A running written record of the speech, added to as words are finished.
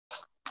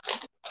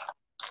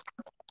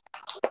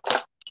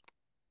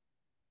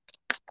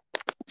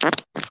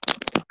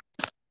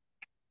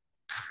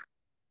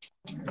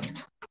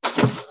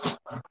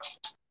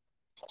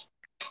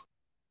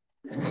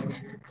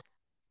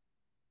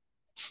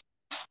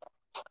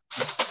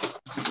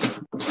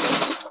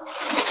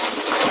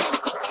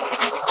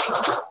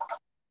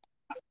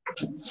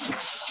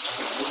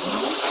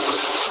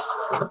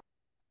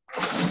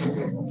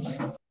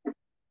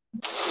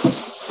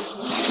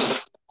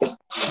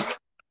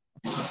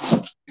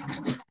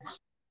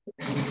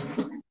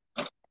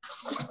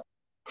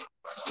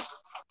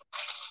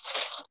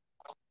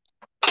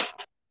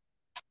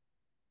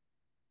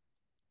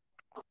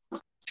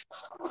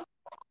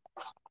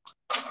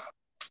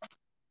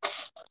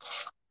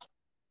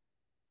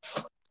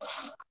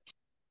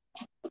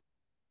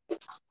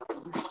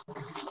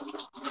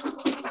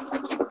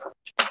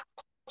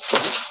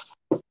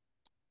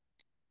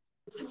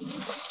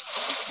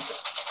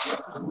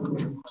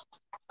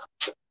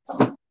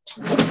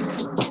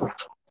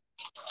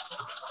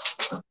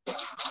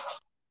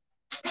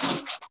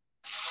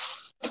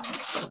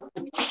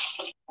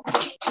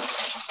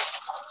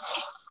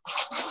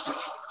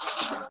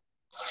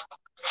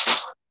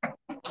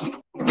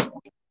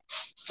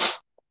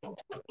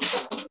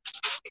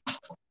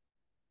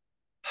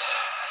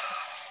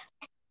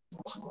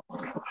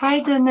Hi,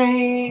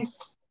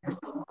 Denise.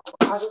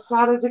 I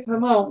decided to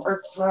come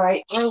over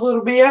tonight for a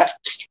little bit,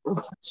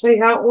 see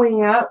how it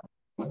went.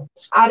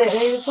 I didn't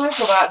even think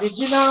about it. Did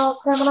you know I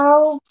was coming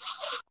home?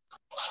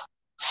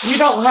 You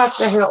don't have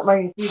to help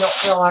me if you don't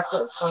feel like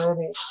it,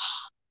 sweetie.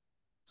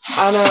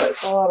 I know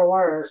it's a lot of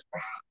work.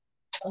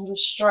 I'm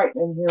just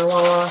straightening here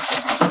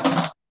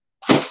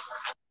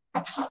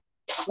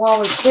while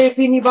we see if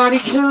anybody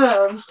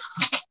comes.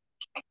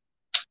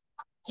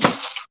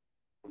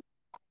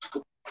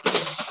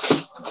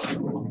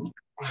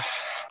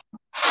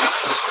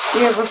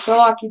 You ever feel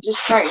like you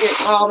just can't get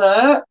caught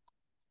up?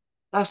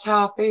 That's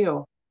how I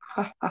feel.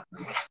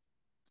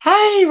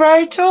 Hey,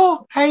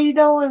 Rachel. How you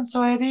doing,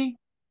 sweetie?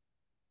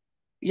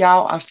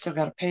 Y'all, I still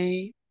gotta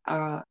pee.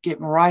 Get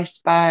my rice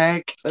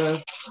bag.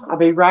 I'll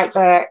be right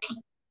back.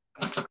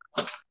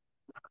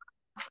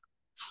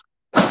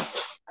 I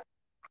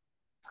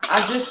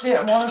just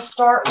didn't want to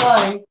start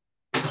late.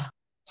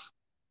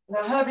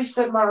 Now, hubby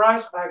said my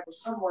rice bag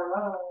was somewhere. I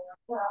don't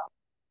know.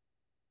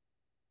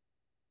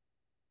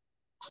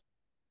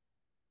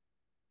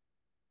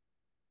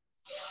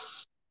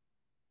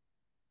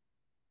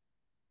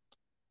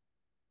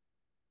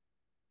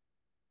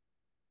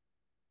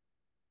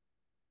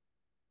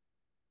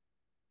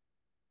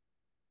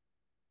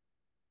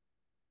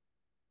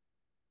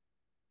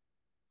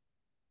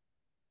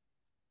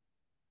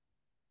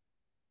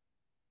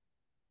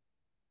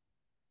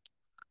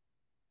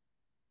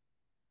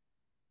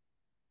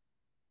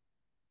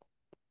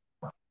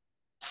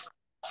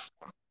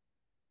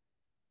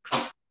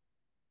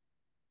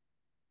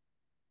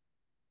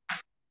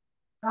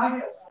 I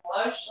get some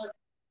lotion.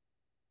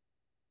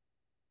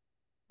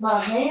 My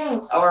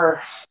hands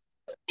are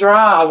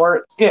dry where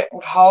it's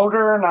getting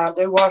colder, and I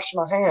do wash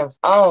my hands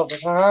all the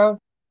time.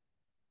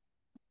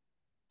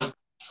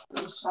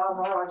 Just find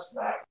my rice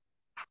bag.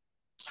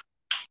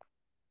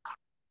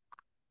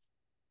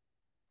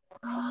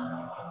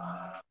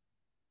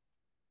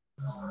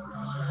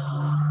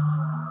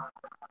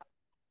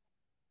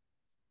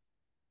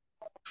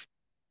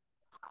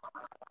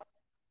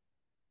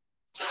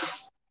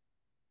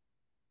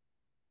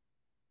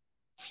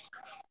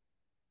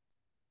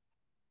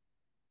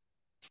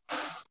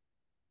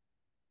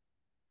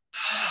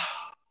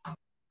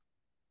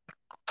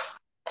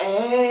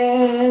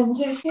 And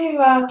if you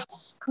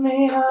ask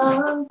me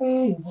how I'm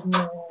feeling,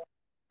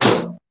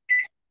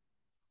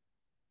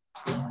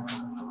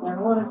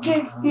 never wanna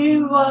give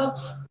you up,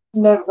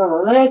 never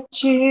gonna let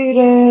you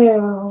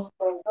down.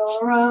 Ain't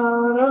gonna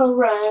run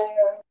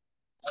around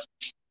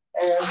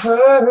and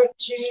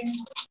hurt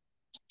you.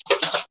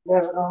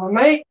 Never gonna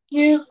make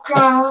you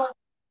cry.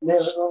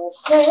 Never gonna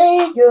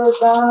say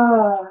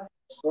goodbye.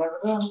 Never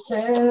gonna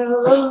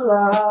tell a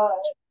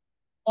lie.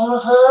 Gonna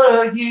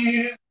hug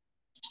you.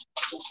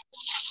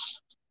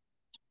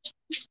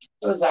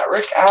 Was that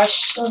Rick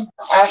Ashton?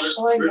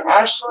 Ashley?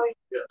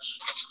 Yes.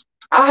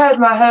 I had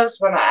my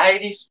husband an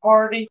 80s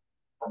party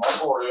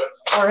for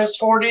his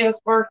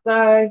 40th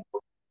birthday.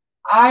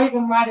 I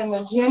even made a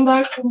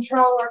Nintendo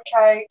controller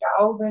cake, an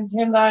old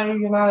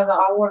Nintendo, the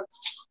old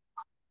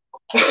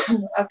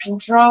a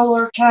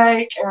controller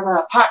cake and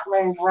a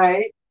Pac-Man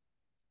cake.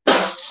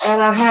 And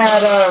I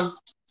had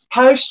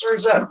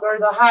posters up through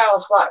the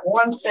house. Like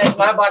one said,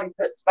 "Nobody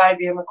puts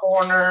baby in the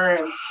corner."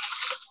 And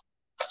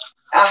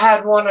I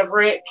had one of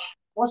Rick,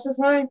 what's his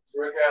name?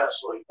 Rick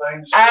Astley.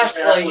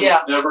 Astley,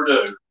 yeah. Never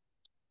do.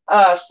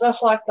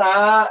 Stuff like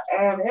that.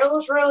 And it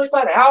was really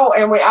fun. Oh,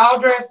 and we all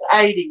dressed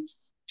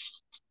 80s.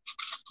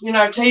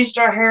 Teased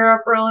our hair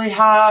up really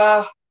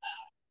high.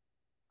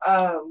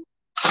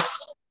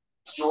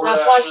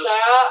 Stuff like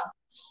that.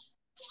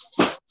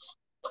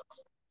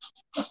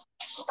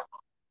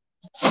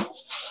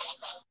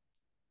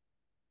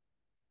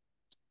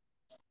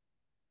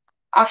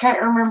 I can't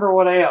remember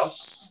what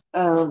else.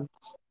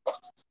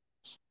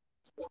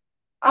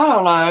 I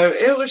don't know.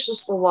 It was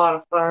just a lot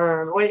of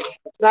fun.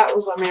 That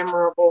was a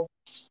memorable.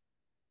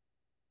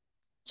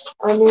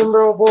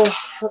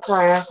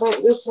 Okay, I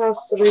think this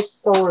has to be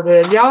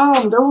sorted. Y'all,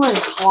 I'm doing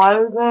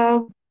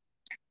clothing.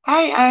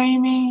 Hey,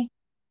 Amy.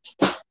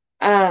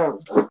 I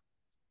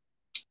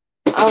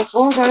was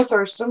going to go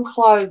through some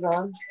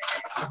clothing,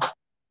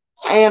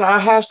 and I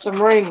have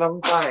some random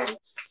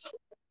things.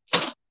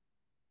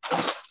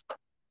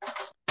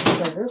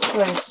 So this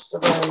needs to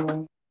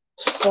be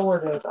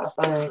sorted, I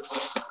think.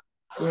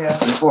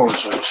 Yes.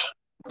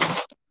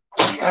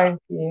 Thank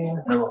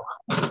you.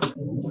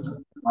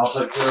 I'll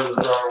take care of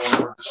the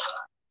drawer.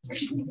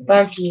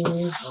 Thank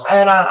you.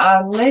 And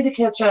I need to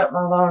catch up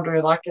my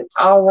laundry. Like it's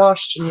all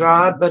washed and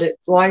dried, but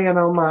it's laying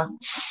on my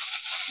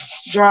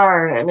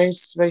dryer and it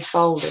needs to be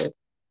folded.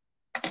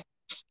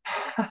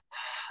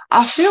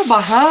 I feel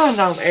behind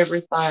on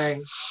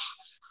everything.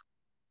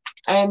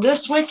 And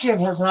this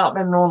weekend has not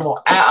been normal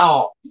at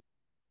all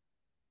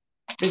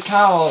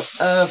because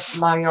of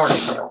my yard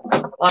sale.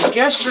 Like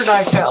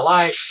yesterday felt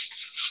like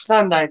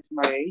Sunday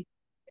to me.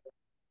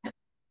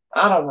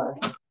 I don't know.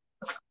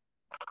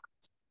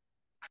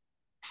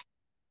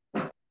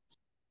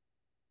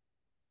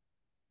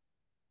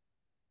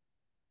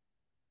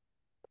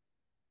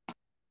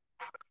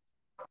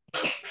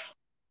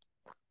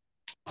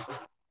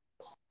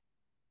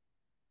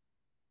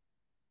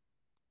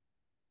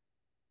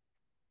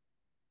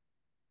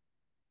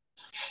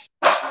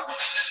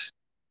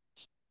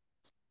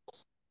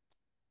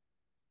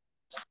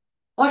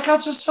 Like, I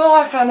just feel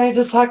like I need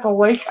to take a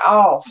week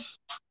off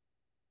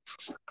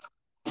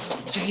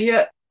to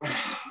get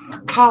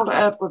caught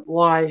up with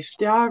life.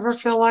 Do y'all ever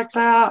feel like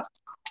that?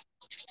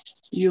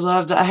 You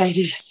love the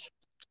 80s.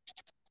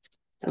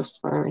 That's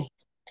funny.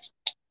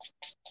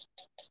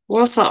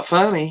 Well, it's not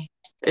funny.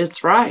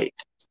 It's right.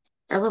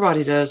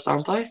 Everybody does,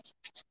 don't they?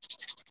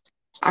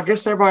 I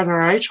guess everybody in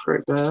our age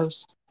group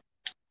does.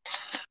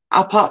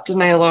 I popped a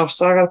nail off,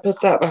 so I gotta put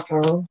that back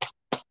on.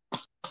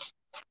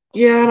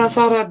 Yeah, and I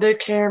thought I'd do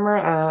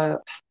camera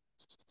up.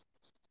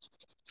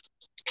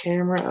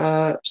 Camera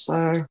up,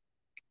 so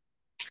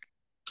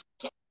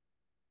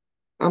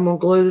I'm gonna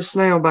glue this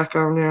nail back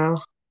on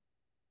now.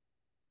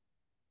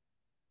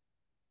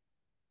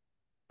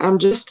 I'm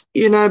just,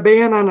 being I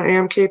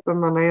am keeping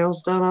my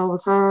nails done all the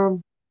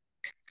time.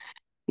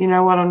 You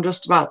know what? I'm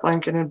just about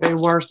thinking it'd be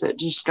worth it.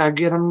 Just go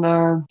get them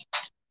done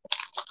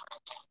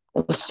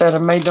instead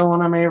of me doing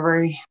them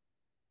every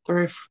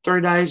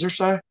three days or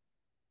so.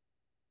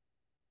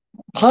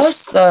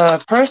 Plus,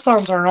 the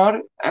press-ons are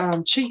not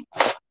cheap.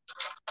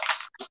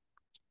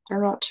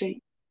 They're not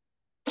cheap.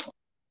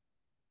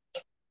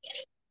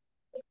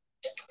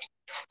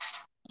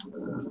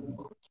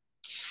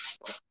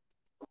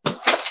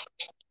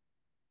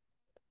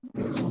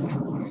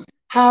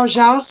 How's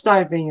y'all's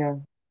day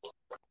been?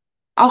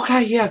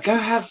 Okay, yeah, go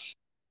have.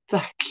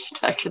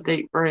 Take a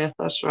deep breath.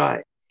 That's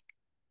right.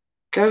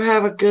 Go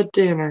have a good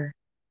dinner.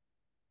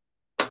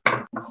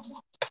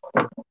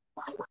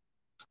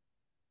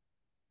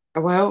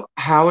 Well,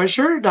 how has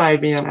your day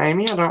been,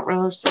 Amy? I don't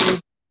really see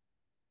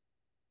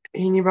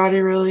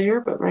anybody really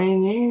here but me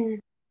and you.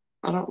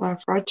 I don't know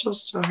if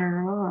Rachel's still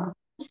here or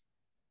not.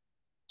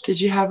 Did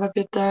you have a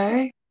good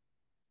day?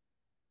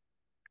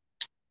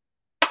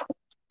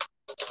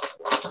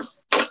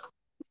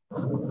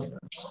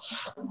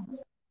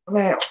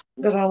 Now,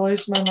 did I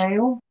lose my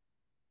nail?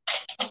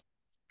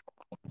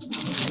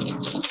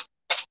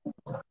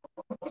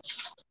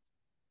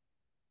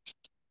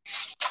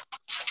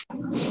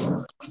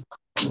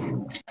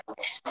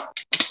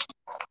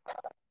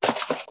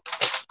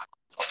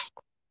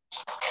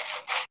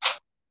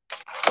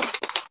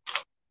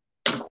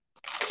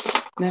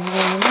 Never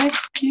gonna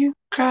make you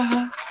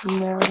cry.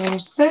 Never gonna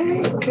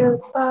say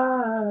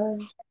goodbye.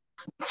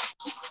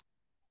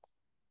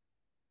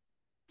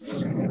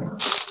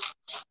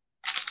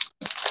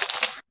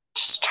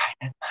 Just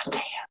training my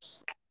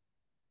desk.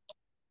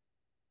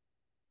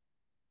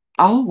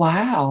 Oh,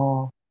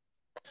 wow.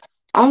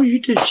 Oh, you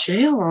did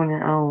gel on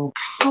your own.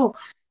 Cool.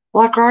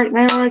 Like right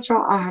now,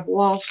 Rachel, I have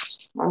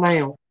lost my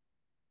nail.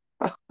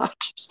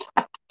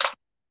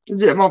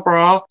 Is it my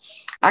bra?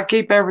 I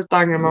keep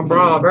everything in my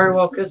bra. Very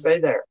well could be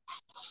there.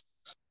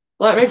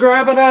 Let me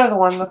grab another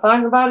one. The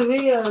thing about it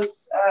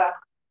is,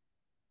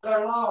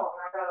 they're long.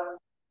 I gotta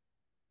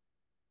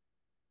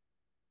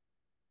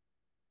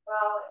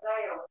file it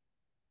down.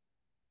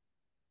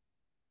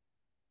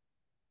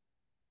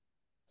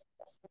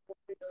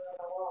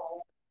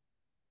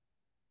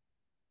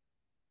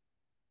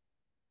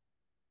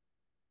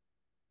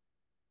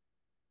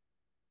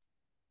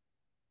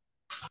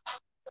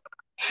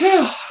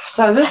 Phew.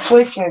 So this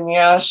weekend,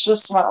 yeah, it's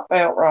just not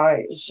felt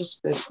right. It's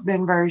just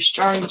been very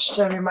strange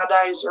to me. My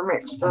days are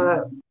mixed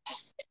up.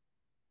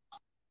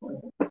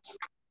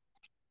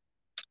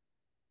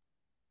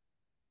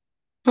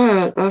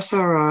 But that's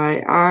all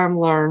right. I'm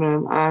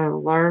learning.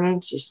 I'm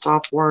learning to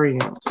stop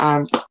worrying.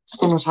 It's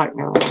going to take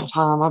me a long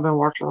time. I've been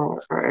working on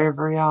it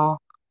forever, y'all.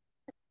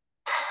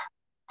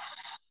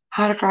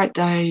 Had a great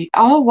day.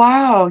 Oh,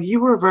 wow. You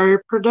were very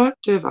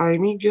productive,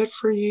 Amy. Good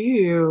for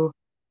you.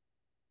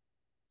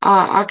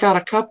 I got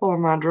a couple of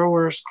my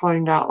drawers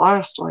cleaned out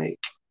last week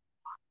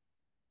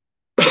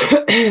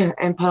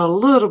and put a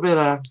little bit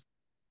of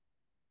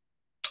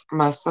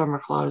my summer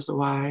clothes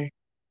away.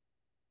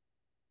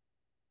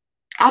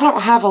 I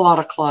don't have a lot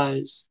of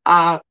clothes.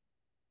 I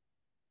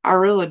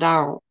really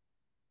don't.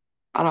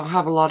 I don't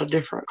have a lot of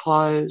different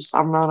clothes.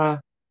 I'm not a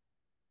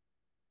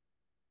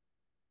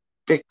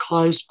big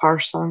clothes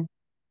person.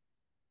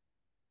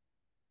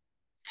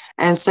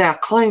 And say I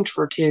cleaned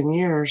for 10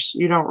 years.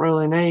 You don't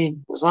really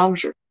need,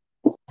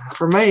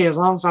 for me, as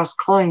long as I was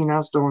clean, I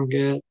was doing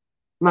good.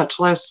 Much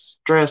less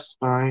dressed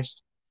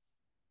nice.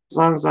 As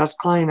long as I was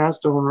clean, I was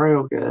doing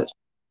real good.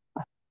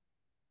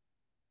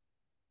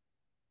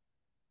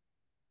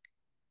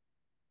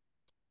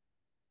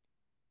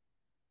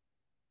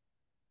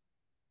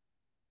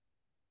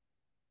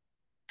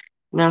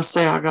 Now,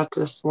 say I got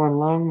this one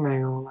long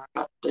nail and I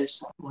got to do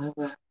something with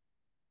it.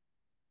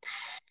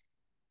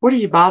 What do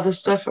you buy this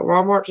stuff at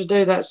Walmart to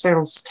do? That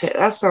sounds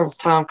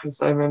time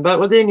consuming. But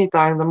with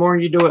anything, the more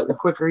you do it, the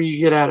quicker you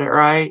get at it,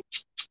 right?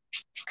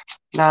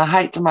 Now, I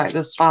hate to make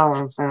this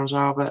filing sound,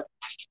 y'all, but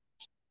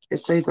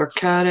it's either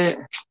cut it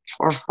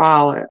or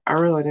file it. I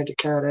really need to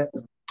cut it.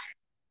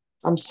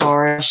 I'm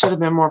sorry. I should have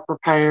been more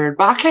prepared.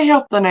 But I can't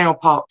help the nail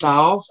popped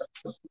off.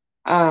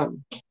 I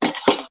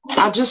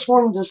just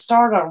wanted to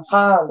start on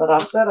time, but I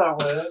said I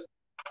would.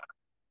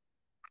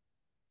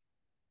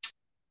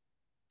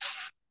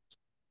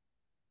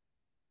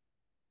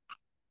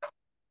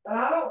 But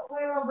I don't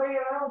plan on being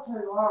on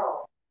too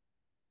long.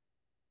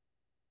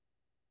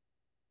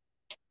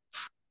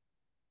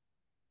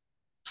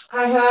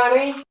 Hey,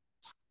 honey,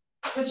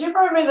 could you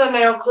bring me the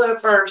nail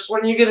clippers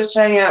when you get a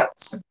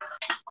chance?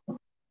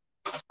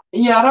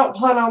 Yeah, I don't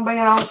plan on being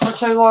on for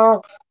too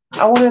long.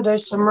 I want to do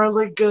some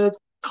really good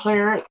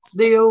clearance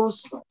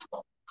deals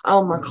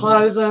on my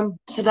clothing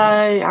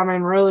today. I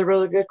mean, really,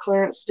 really good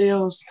clearance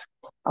deals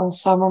on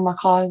some of my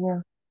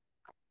clothing.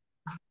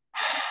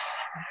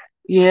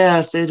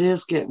 Yes, it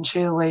is getting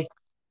chilly.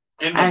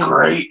 Isn't it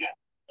great?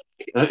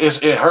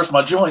 It hurts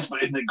my joints,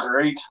 but isn't it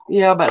great?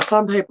 Yeah, but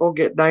some people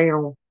get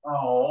down.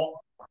 Oh.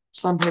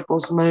 Some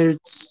people's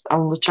moods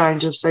on the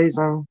change of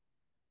season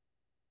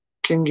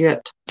can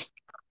get,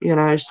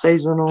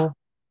 seasonal.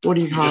 What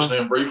do you call it? You just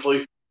saying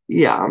briefly?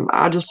 Yeah,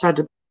 I just had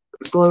to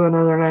glue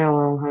another nail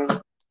on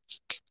her.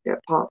 It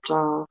popped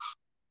off.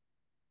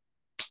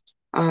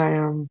 I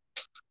am.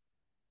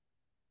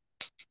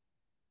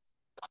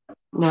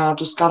 Now I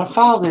just gotta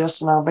file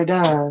this and I'll be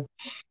done.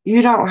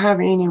 You don't have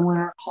any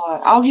winter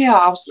clothes. Oh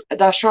yeah,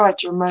 that's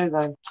right. You're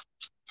moving.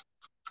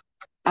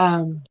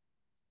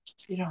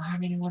 You don't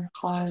have any winter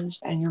clothes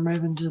and you're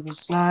moving to the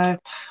snow.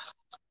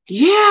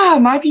 Yeah,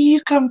 maybe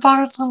you can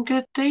find some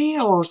good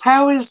deals.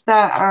 How is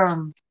that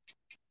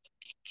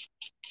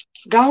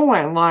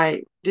going?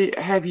 Like,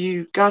 have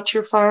you got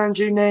your funds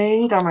you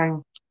need? I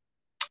mean,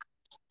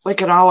 we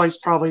could always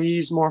probably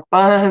use more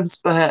funds,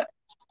 but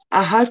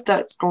I hope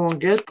that's going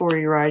good for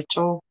you,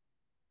 Rachel.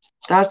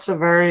 That's a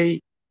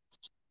very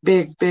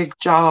big, big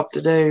job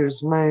to do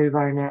is move,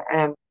 ain't it?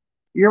 And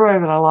you're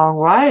moving a long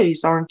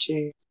ways, aren't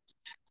you?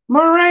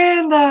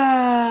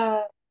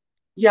 Miranda!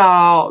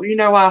 Y'all, you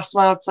know why I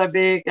smiled so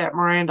big at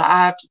Miranda?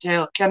 I have to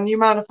tell. Can you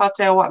mind if I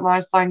tell what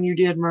nice thing you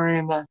did,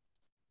 Miranda?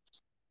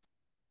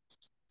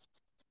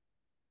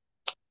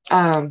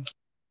 So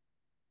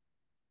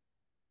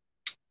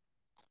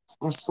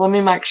let me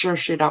make sure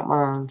she don't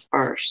mind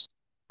first,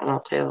 and I'll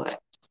tell it.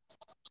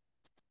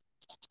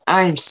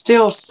 I am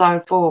still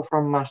so full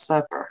from my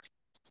supper.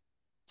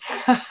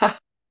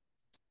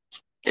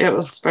 It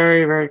was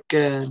very, very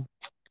good.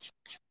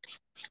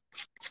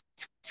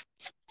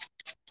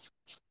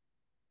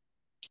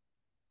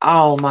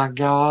 Oh my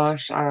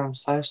gosh, I am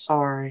so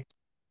sorry.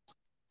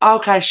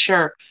 Okay,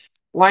 sure.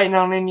 Waiting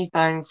on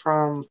anything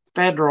from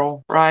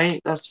federal, right?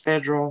 That's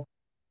federal,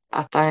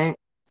 I think.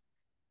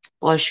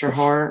 Bless your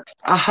heart.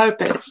 I hope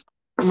it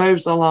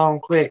moves along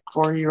quick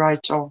for you,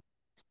 Rachel.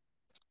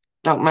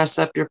 Don't mess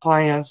up your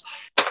plans.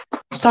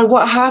 So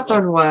what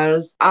happened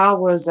was I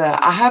was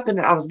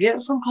getting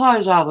some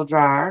clothes out of the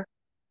dryer,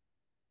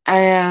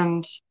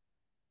 and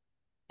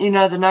the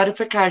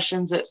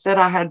notifications that said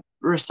I had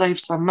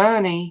received some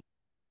money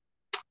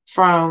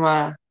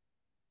from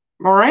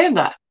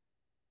Miranda,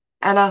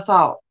 and I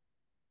thought,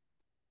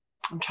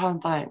 I'm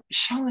trying to think,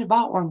 she only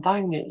bought one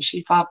thing, didn't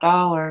she?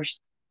 $5.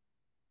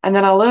 And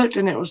then I looked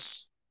and it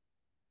was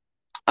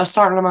a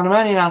certain amount of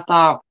money, and I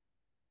thought,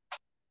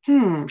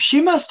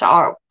 she must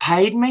have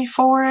paid me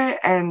for it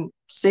and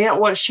sent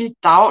what she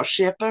thought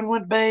shipping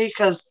would be.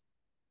 Because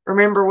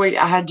remember,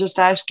 I had just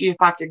asked you if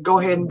I could go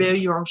ahead and bill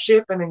you on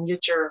shipping and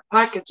get your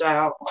package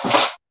out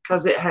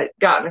because it had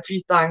gotten a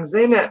few things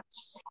in it.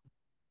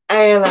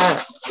 And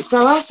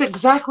so that's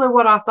exactly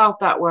what I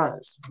thought that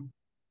was.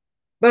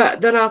 But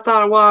then I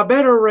thought, well, I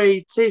better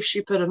see if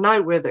she put a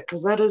note with it,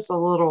 because that is a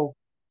little.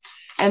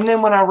 And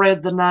then when I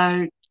read the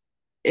note,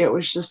 it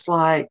was just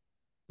like,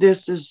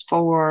 this is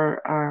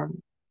for,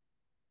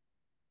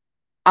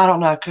 I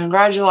don't know,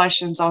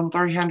 congratulations on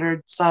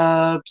 300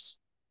 subs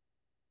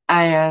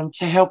and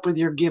to help with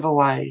your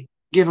giveaway,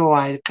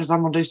 because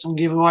I'm going to do some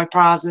giveaway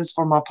prizes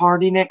for my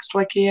party next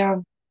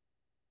weekend.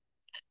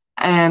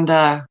 And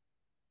that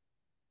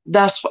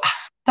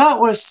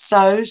was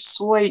so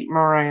sweet,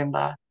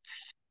 Miranda.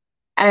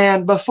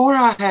 And before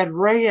I had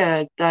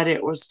read that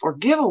it was for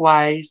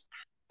giveaways,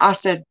 I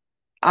said,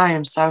 I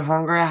am so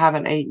hungry. I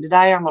haven't eaten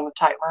today. I'm going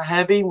to take my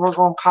hubby. We're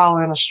going to call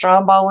in a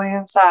stromboli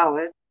and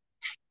salad,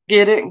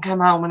 get it, and come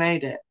home and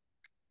eat it.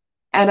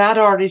 And I'd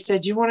already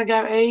said, you want to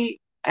go eat?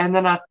 And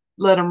then I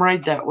let him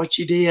read that, what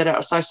you did. It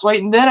was so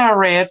sweet. And then I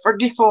read for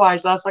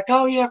giveaways. I was like,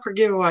 oh, yeah, for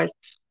giveaways.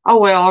 Oh,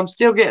 well, I'm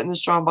still getting the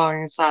stromboli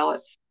and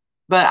salad.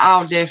 But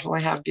I'll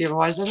definitely have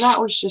giveaways. And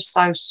that was just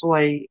so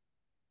sweet.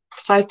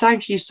 So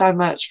thank you so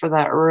much for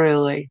that,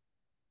 really.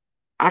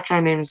 I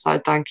can't even say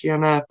thank you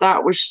enough.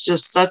 That was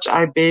just such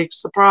a big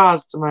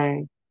surprise to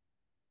me.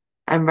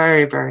 And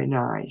very, very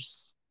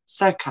nice.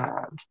 So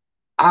kind.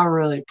 I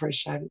really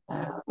appreciated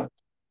that.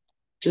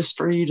 Just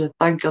for you to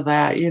think of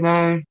that,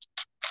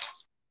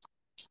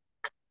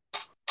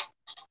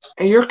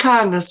 And your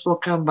kindness will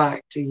come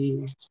back to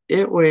you.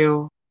 It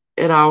will.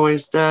 It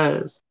always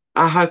does.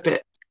 I hope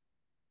it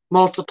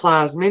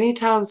multiplies many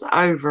times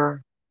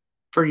over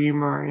for you,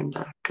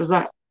 Miranda, because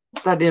that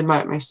did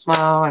make me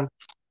smile, and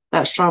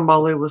that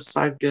stromboli was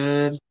so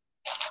good.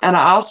 And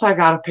I also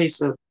got a piece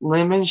of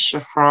lemon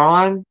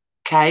chiffon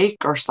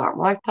cake or something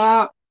like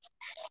that,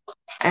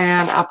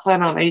 and I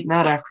plan on eating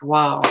that after a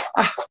while.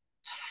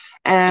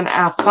 And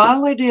I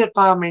finally did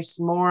find me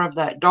some more of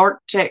that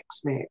dark Chex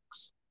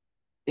Mix.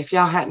 If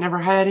y'all had never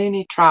had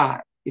any, try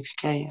it if you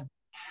can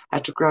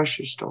at the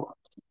grocery store.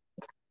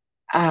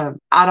 I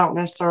don't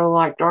necessarily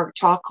like dark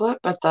chocolate,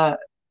 but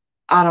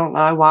I don't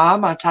know why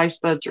my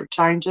taste buds are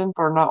changing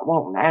for not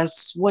wanting as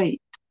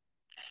sweet.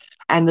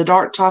 And the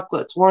dark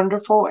chocolate's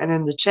wonderful, and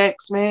in the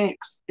Chex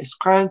Mix, it's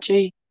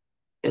crunchy,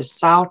 it's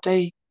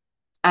salty,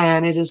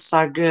 and it is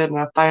so good, and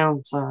I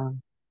found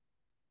some.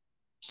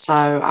 So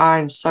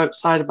I'm so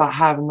excited about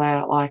having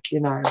that,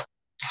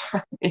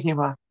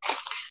 anyway.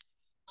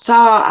 So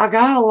I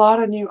got a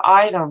lot of new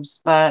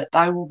items, but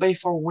they will be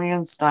for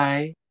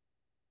Wednesday.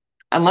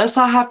 Unless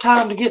I have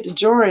time to get to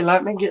jewelry,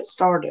 let me get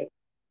started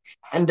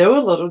and do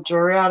a little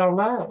jewelry. I don't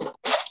know.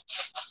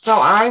 So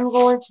I'm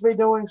going to be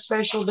doing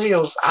special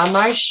deals. I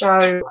may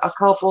show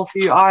a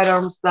few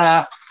items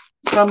that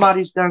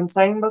somebody's done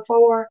seen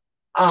before.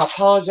 I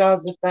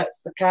apologize if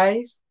that's the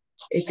case.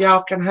 If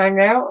y'all can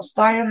hang out,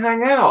 stay and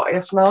hang out.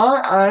 If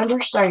not, I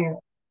understand.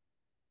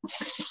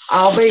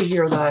 I'll be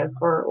here though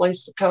for at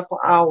least a couple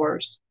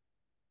hours.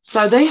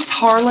 So these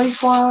Harley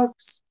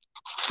flags,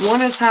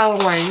 one is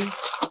Halloween.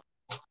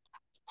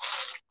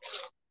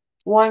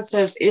 One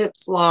says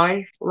It's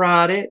Life,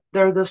 Ride It.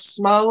 They're the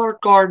smaller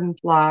garden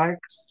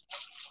flags.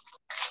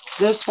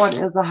 This one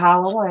is a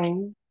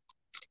Halloween.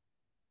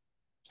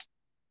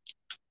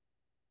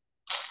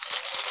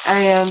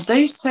 And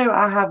these two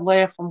I have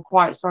left from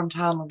quite some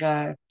time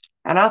ago.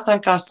 And I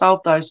think I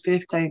sold those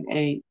 15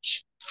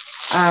 each.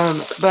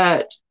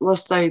 But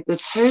let's see, the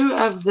two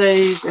of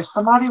these, if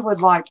somebody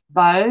would like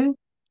both,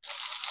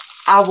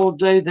 I will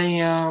do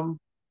them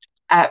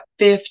at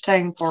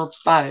 15 for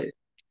both.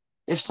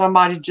 If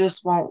somebody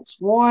just wants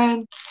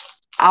one,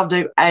 I'll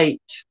do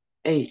 8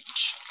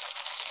 each.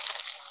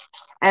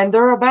 And they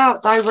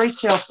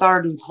retail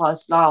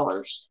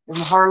 $30+ in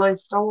the Harley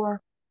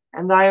store,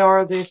 and they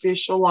are the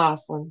official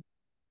license.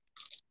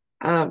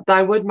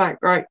 They would make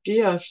great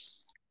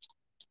gifts.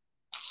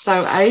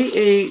 So 8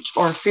 each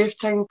or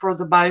 15 for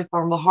the both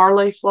on the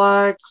Harley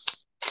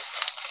flags.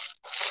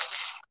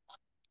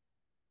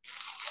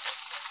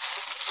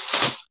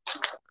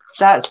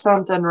 That's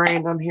something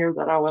random here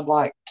that I would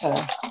like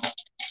to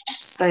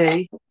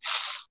see.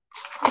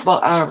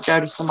 But I'll go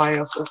to somebody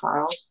else's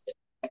house.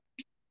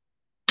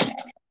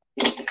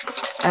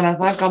 And I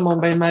think I'm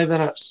going to be moving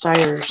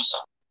upstairs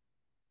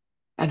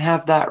and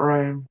have that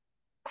room.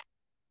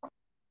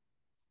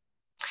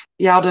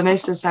 Y'all,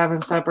 Denise is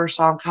having supper,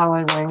 so I'm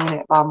kind of winging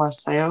it by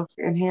myself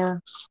in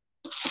here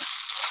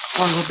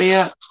for a little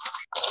bit.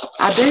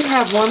 I do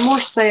have one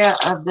more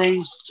set of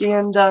these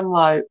Jim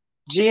Dunlop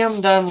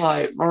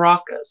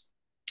maracas.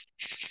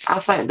 I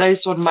think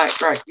these would make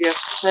great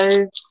gifts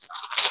too.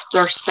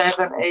 They're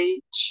 7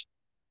 each.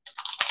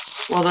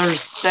 Well,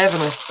 there's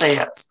 7 a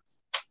set.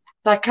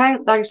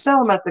 They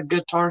sell them at the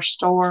guitar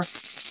store.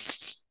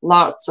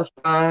 Lots of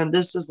fun.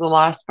 This is the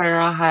last pair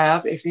I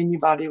have, if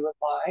anybody would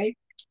like.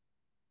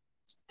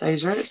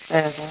 These are at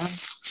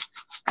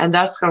 7. And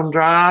that's going to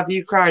drive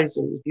you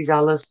crazy if you got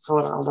to listen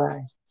to it all day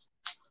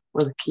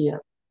with a kid.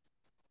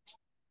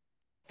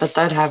 But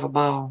they'd have a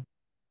ball.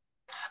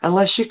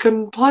 Unless you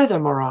can play the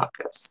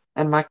maracas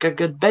and make a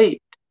good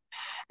beat.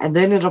 And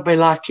then it'll be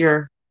like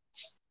you're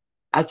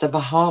at the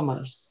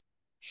Bahamas.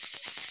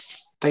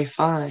 Be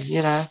fun,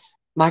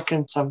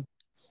 making some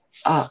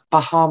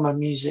Bahama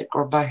music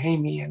or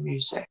Bohemian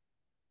music.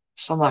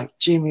 Some like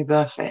Jimmy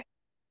Buffett.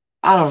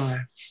 I don't know.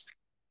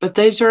 But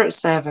these are at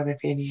 7 if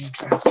any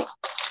interest.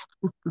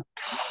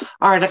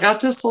 All right, I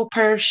got this little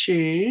pair of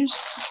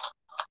shoes.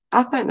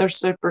 I think they're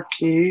super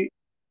cute.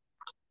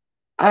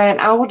 And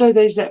I will do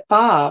these at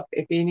 5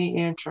 if any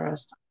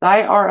interest.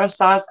 They are a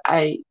size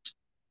 8.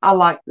 I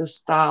like the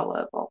style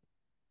of them.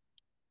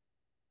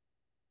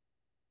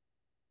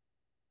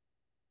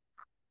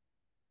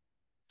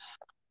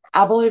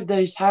 I believe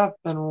these have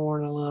been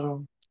worn a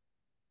little.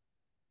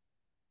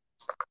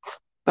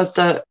 But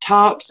the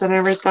tops and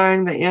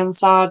everything, the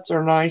insides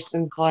are nice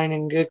and clean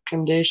and good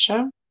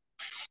condition.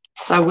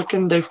 So we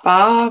can do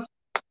 5.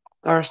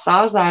 They're a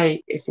size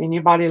 8 if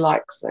anybody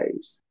likes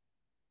these.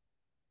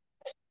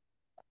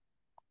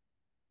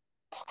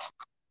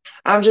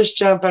 I'm just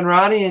jumping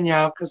right in,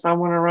 y'all, because I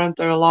want to run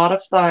through a lot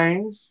of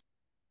things.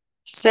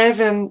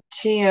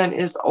 710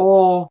 is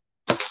all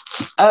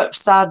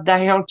upside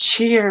down.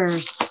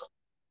 Cheers.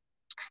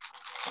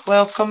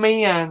 Welcome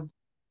in.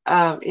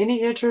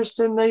 Any interest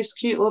in these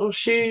cute little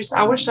shoes?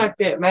 I wish they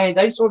fit me.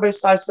 These would be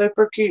so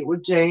super cute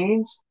with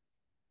jeans,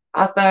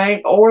 I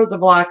think, or the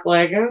black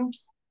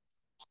leggings,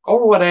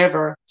 or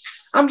whatever.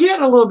 I'm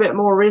getting a little bit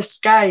more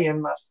risque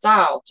in my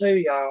style, too,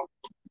 y'all.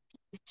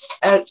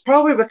 It's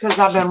probably because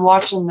I've been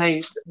watching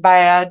these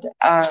bad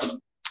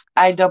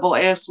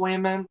ASS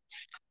women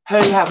who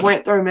have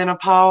went through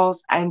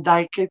menopause and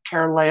they could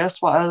care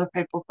less what other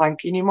people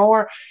think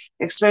anymore,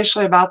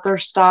 especially about their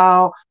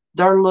style,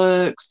 their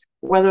looks,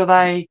 whether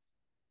they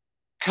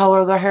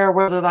color their hair,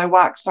 whether they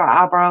wax their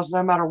eyebrows,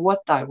 no matter what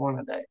they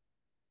want to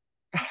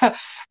do.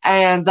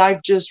 And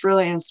they've just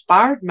really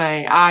inspired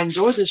me. I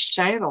enjoy this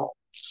channel.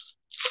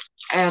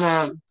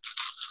 And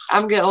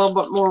I'm getting a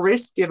little bit more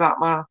risky about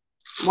my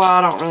well,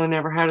 I don't really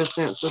never had a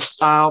sense of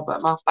style,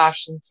 but my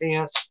fashion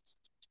sense.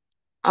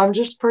 I'm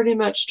just pretty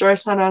much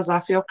dressing as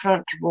I feel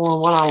comfortable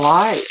and what I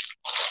like,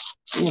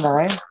 you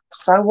know.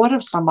 So what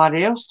if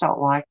somebody else don't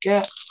like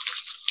it?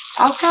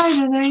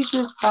 Okay, Denise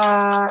is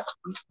back.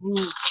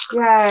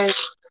 Yay.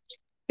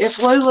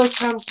 If Lulu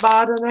comes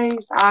by,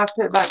 Denise, I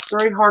put back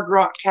 3 Hard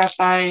Rock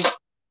Cafe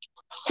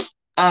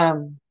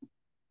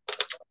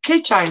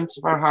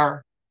keychains for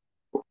her.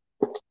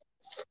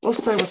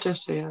 Let's see what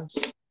this is.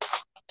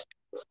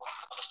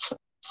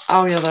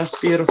 Oh, yeah, that's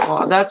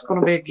beautiful. That's going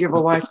to be a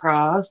giveaway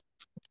prize.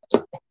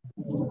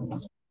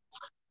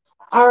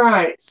 All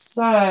right,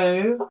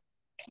 so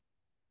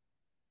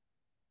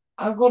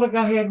I'm going to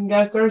go ahead and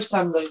go through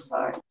some of these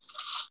things.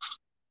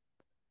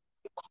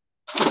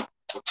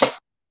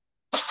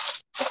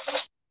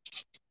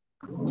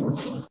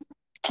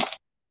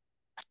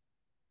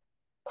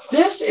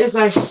 This is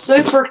a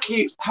super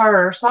cute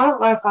purse. I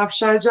don't know if I've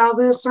showed y'all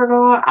this or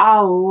not. I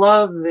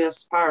love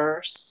this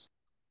purse.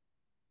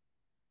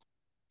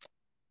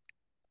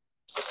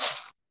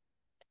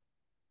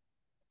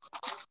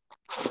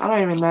 I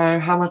don't even know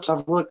how much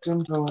I've looked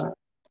into it.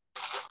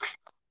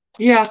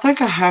 Yeah, I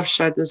think I have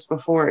showed this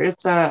before.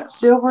 It's a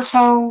silver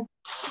tone.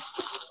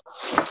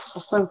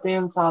 Let's see what the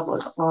inside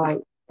looks like.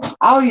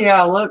 Oh,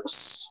 yeah, it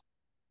looks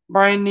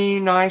brand new,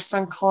 nice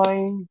and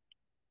clean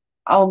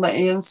on the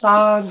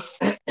inside.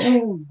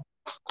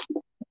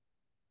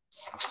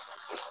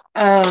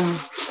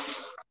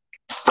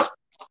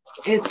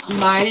 It's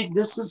made,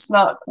 this is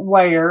not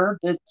wear,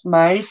 it's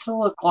made to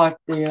look like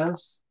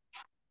this.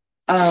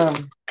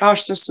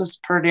 Gosh, this is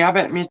pretty. I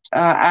bet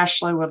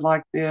Ashley would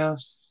like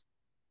this.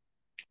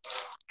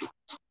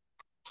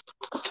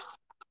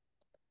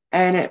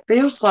 And it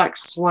feels like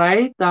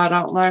suede. I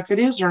don't know if it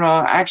is or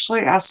not.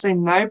 Actually, I see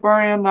no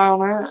brand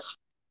on it.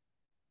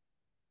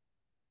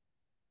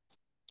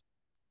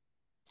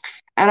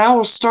 And I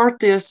will start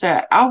this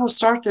at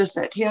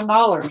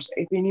 $10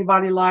 if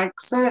anybody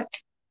likes it.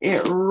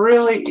 It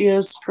really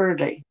is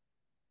pretty,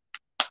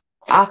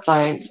 I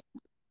think.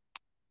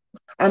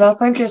 And I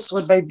think this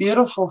would be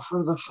beautiful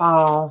for the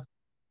fall.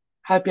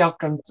 Hope y'all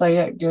can see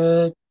it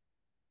good.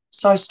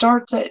 So it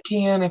starts at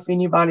 10 if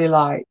anybody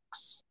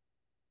likes.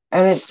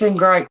 And it's in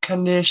great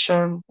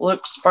condition.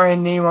 Looks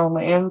brand new on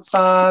the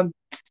inside.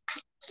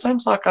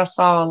 Seems like I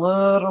saw a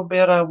little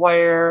bit of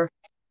wear,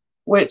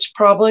 which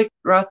probably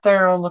right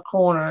there on the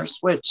corners,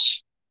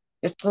 which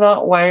it's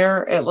not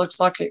wear. It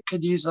looks like it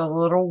could use a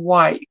little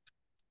wipe.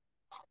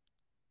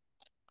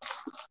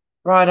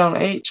 Right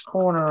on each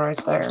corner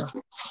right there.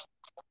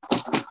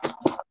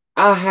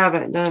 I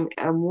haven't done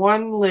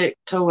one lick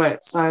to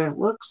it, so it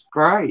looks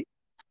great.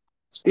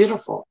 It's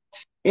beautiful.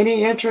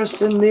 Any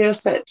interest in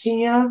this at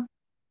 10?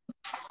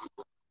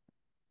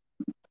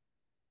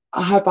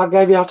 I hope I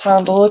gave y'all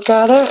time to look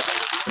at it.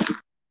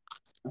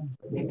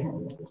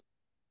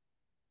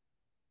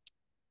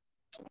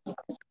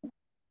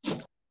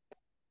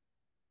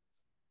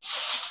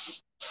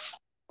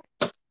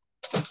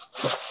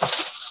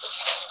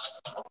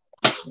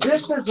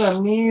 This is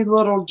a new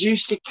little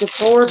Juicy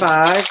Couture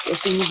bag,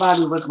 if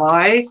anybody would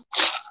like.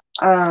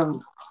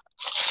 No,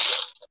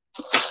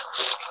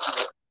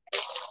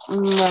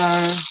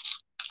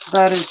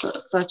 that is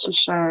such a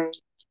shame.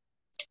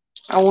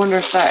 I wonder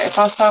if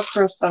I saw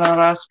Kristen, I'd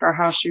ask her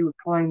how she would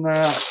clean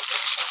that.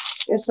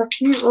 It's a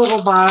cute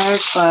little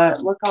bag,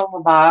 but look on the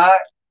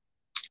back.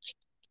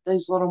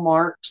 These little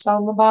marks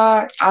on the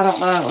back. I don't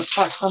know. It looks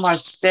like somebody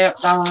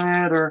stepped on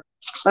it,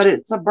 but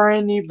it's a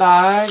brand new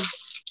bag.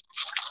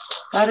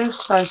 That is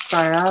so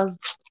sad.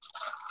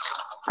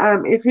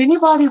 If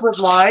anybody would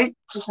like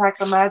to take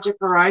a magic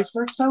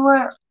eraser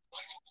to it,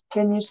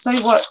 can you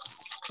see what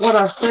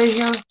I see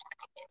here?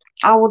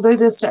 I will do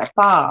this at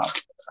 5.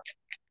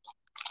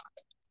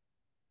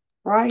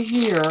 Right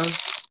here,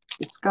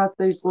 it's got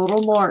these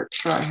little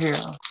marks right here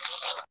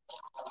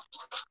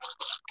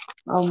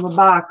on the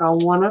back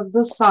on one of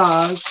the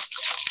sides.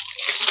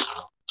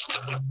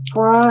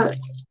 Front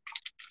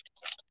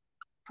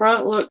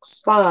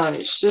looks fine.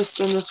 It's just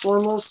in this one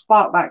little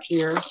spot back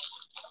here.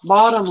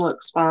 Bottom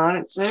looks fine.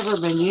 It's never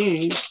been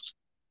used.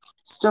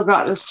 Still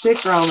got the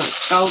sticker on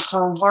it, Gold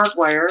Home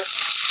Hardware.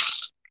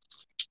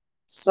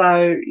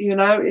 So, you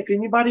know, if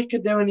anybody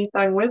could do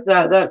anything with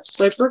that, that's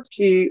super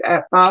cute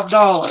at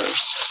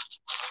 $5.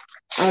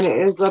 And it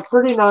is a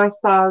pretty nice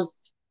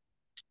size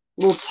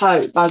little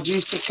tote by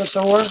Juicy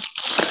Couture.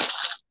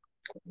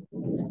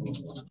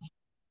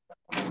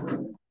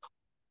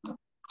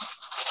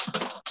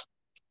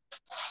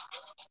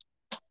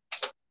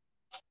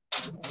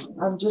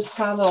 I'm just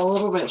kind of a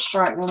little bit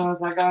straightening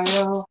as I go,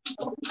 y'all.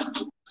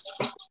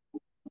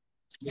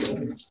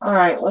 All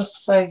right,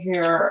 let's see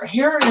here.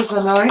 Here is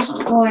a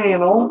nice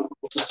flannel.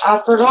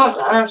 I forgot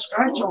to ask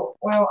Rachel.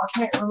 Well, I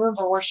can't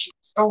remember where she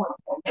was going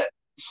with it.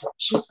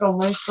 She's going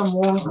to need some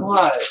warm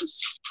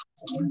clothes.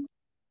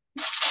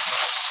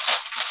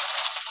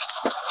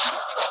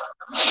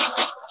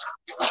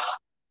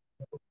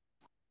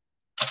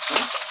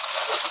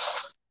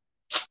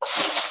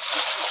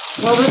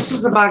 Well, this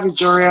is a bag of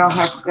jewelry I'll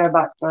have to go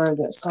back through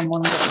that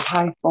someone didn't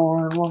pay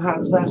for, and we'll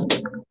have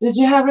to. Did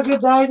you have a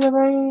good day,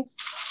 Denise?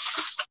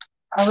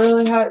 I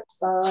really hope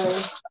so.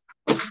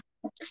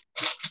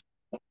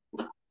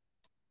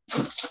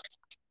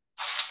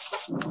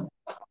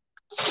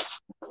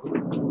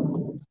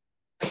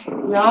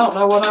 Yeah, I don't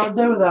know what I would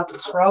do without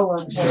this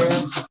rolling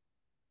chair.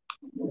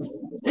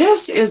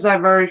 This is a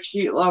very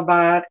cute little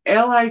bag.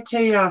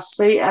 Latico.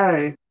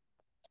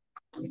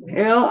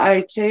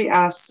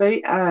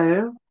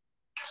 Latico.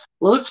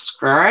 Looks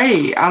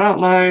great. I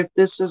don't know if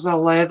this is a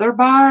leather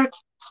bag.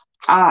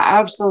 I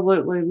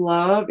absolutely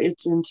love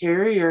its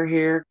interior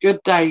here.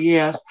 Good day,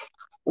 yes.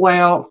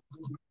 Well,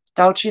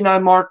 don't you know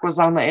Mark was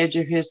on the edge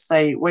of his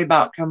seat? We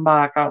about come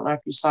back. I don't know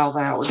if you saw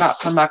that. We about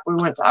come back. We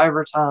went to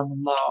overtime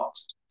and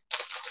lost.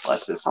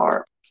 Bless his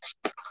heart.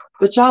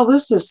 But y'all,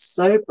 this is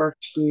super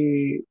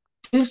cute.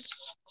 This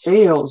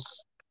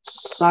feels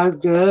so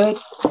good.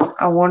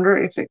 I wonder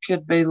if it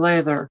could be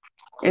leather.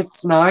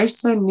 It's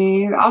nice and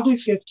new. I'll do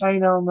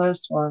 15 on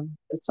this one.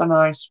 It's a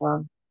nice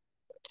one.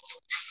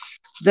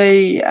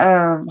 The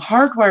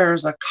hardware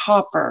is a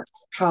copper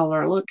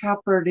color. Look how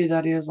pretty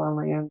that is on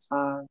the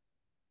inside.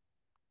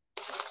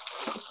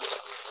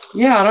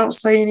 Yeah, I don't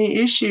see any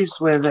issues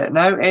with it.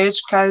 No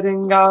edge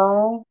coating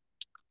gone.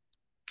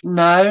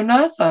 No,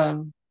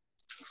 nothing.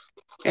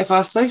 If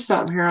I see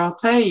something here, I'll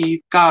tell you.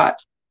 You've got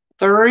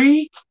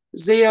 3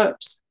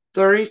 zips,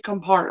 3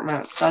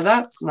 compartments. So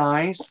that's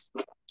nice.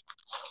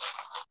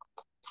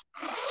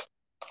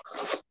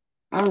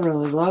 I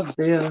really love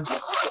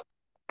this.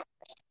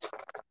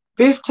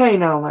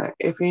 15 on it,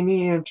 if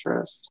any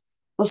interest.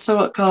 Let's see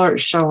what color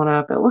it's showing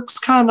up. It looks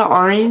kind of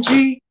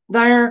orangey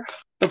there,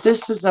 but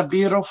this is a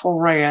beautiful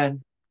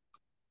red.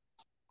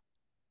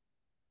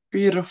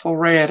 Beautiful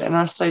red. And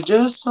I see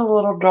just a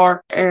little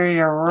dark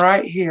area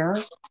right here.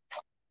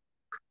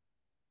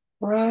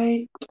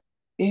 Right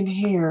in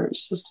here.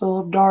 It's just a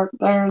little dark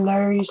there and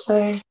there, you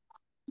see?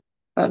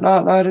 But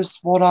not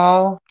noticeable at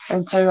all.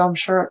 And 2, I'm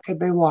sure it could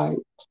be white.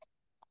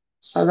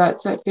 So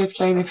that's at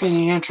 15 if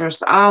any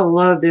interest. I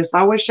love this.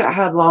 I wish it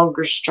had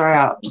longer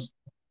straps.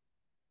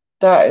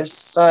 That is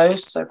so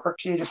super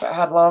cute if it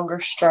had longer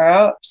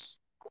straps.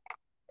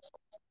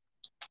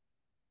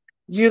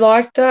 You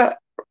like that,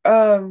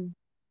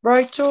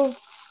 Rachel?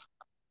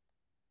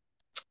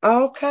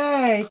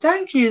 Okay,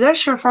 thank you.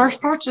 That's your first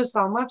purchase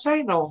on my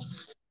channel.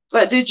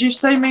 But did you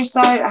see me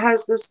say it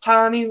has this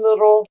tiny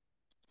little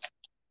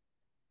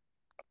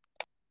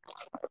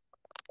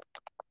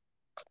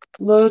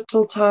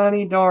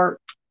tiny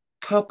dark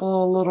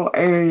couple of little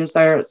areas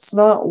there? It's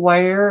not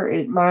wear.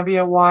 It might be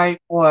a white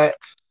what.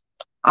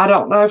 I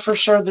don't know for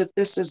sure that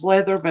this is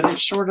leather, but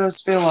it sure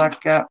does feel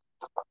like that.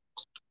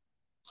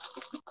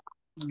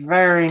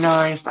 Very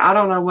nice. I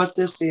don't know what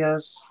this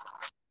is.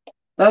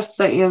 That's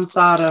the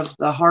inside of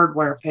the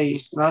hardware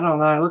piece. And I don't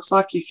know. It looks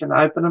like you can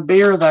open a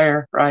beer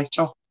there,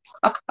 Rachel.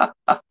 I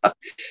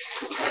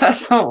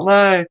don't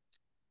know.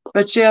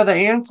 But yeah,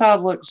 the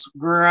inside looks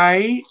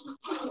great.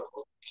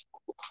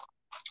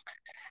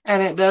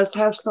 And it does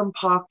have some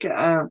pocket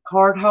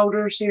card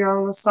holders here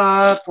on the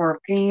side for a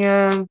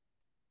pen.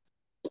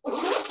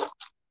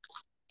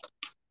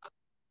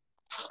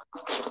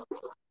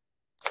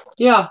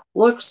 Yeah,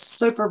 looks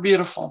super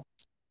beautiful.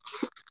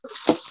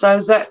 So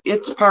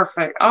it's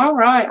perfect. All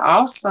right,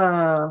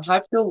 awesome.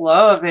 Hope you'll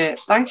love it.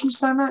 Thank you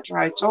so much,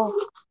 Rachel.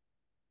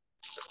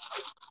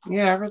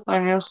 Yeah,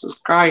 everything else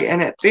is great,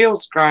 and it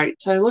feels great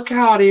too. Look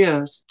how it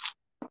is.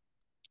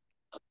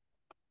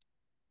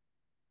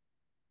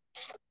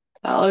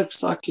 That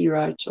looks like you,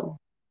 Rachel.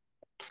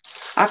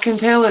 I can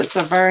tell it's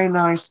a very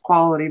nice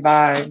quality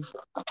bag.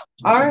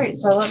 All right,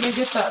 so let me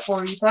get that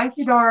for you. Thank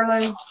you,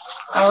 darling.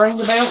 I'll ring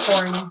the bell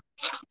for you.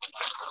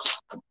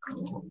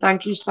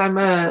 Thank you so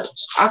much.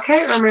 I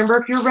can't remember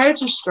if you're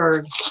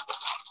registered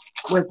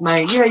with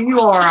me. Yeah,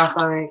 you are, I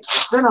think.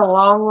 It's been a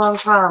long, long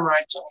time,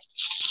 Rachel.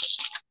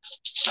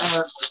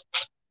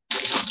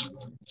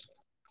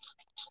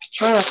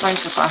 Trying to think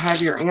if I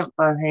have your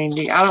info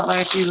handy. I don't know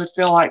if you would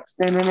feel like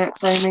sending it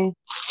to me.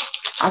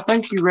 I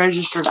think you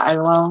registered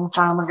a long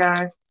time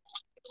ago.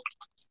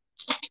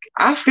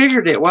 I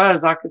figured it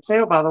was. I could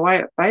tell by the way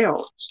it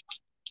felt.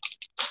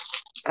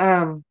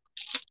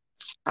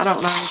 I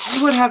don't know. If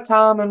you would have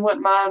time and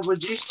wouldn't mind,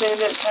 would you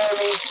send it to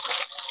me?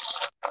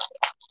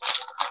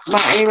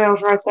 My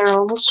email's right there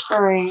on the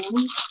screen.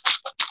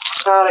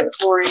 Got it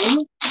for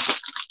you.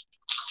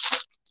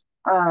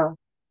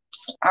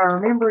 I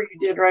remember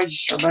you did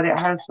register, but it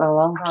has been a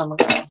long time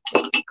ago.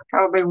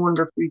 I would be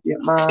wondering if you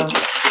get mine.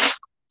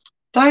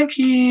 Thank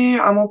you.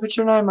 I'm going to put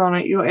your name on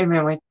it. You'll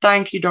email me.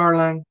 Thank you,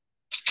 darling.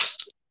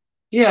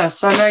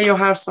 Yes, I know you'll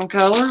have some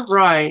color.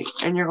 Right.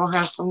 And you're going to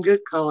have some good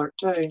color,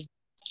 too.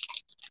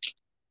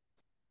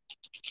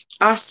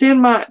 I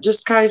send my,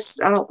 just in case,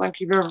 I don't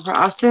think you've ever,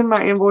 I send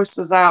my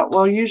invoices out,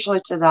 well, usually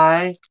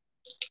today.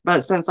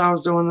 But since I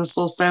was doing this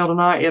little sale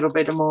tonight, it'll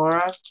be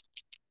tomorrow.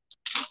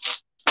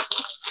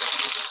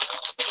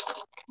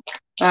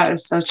 That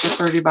is such a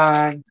pretty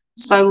bag.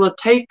 So,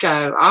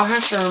 Latico, I'll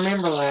have to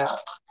remember that.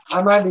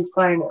 I might be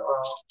saying it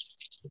wrong.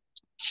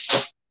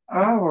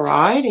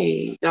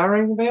 Alrighty. Did I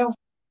ring the bell?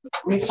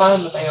 Let me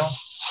find the bell.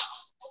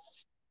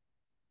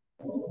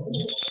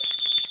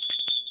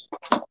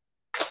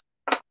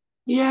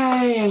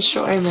 Yay, and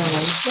show Emily.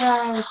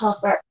 Yay,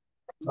 pop back.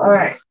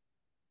 Alright.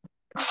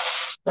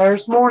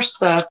 There's more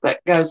stuff that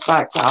goes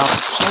back to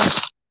auction.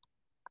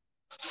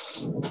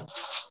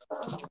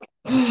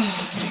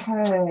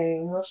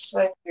 Okay, let's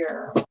see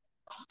here.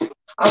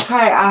 Okay,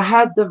 I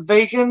had the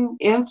Vegan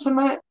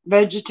Intimate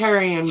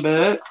Vegetarian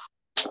book.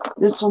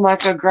 This will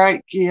make a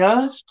great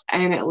gift,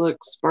 and it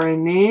looks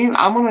brand new.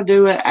 I'm going to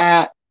do it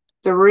at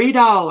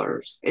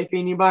 $3 if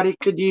anybody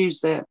could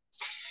use it.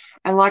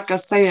 And like I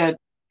said,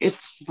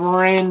 it's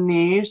brand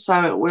new,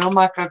 so it will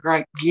make a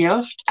great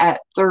gift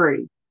at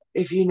 $3.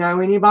 If you know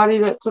anybody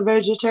that's a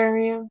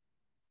vegetarian.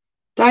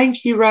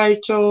 Thank you,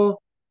 Rachel.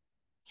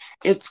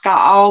 It's got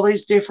all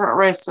these different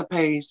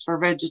recipes for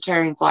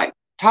vegetarians, like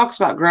talks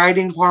about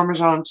grating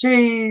Parmesan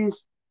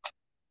cheese,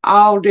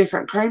 all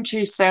different cream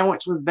cheese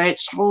sandwich with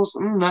vegetables.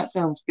 That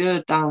sounds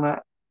good, don't it?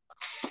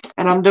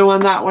 And I'm doing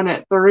that one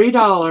at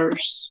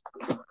 $3.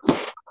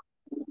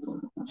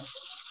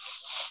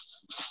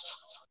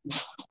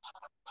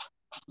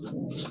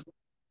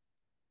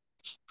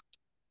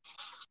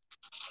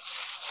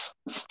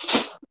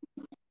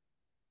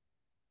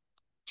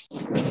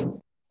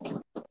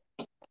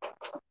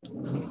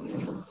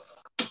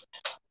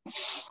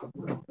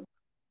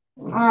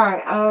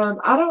 Alright,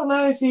 I don't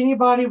know if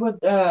anybody would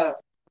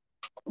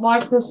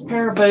like this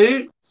pair of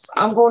boots.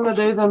 I'm going to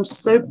do them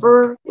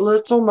super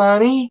little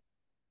money.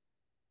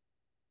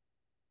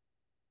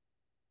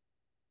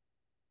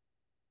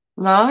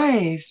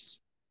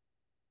 Nice.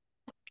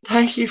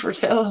 Thank you for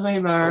telling me,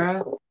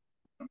 Myra.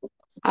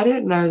 I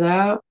didn't know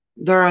that.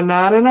 They're a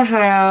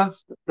 9.5.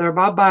 They're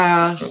by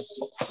Bass.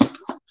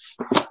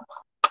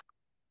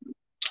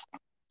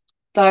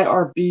 They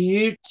are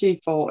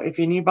beautiful. If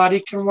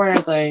anybody can wear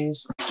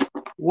these.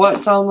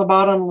 What's on the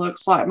bottom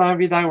looks like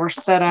maybe they were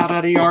set out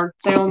at a yard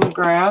sale in the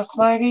grass,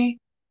 maybe.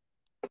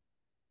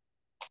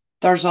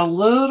 There's a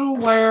little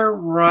wear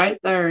right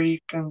there, you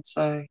can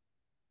see.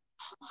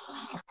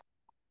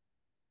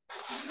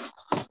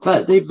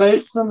 But the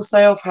boots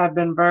themselves have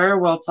been very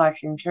well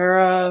taken care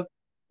of.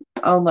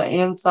 On the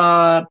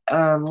inside,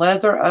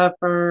 leather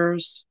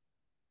uppers,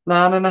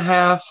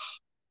 9.5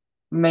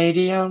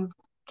 medium.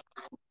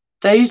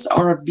 These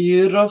are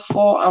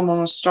beautiful. I'm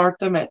going to start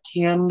them at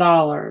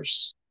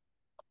 $10.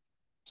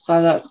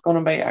 So that's going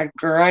to be a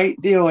great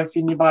deal if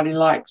anybody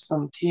likes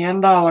them.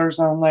 $10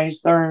 on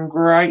these. They're in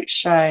great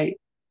shape.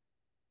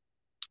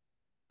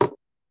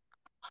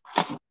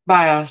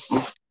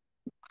 Bass.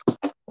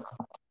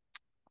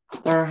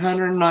 They're a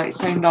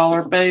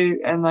 $119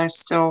 boot, and they're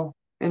still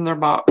in their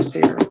box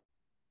here.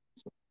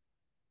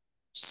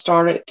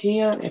 Start at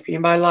 10 if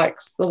anybody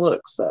likes the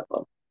looks of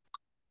them.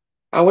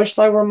 I wish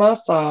they were my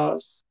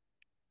size.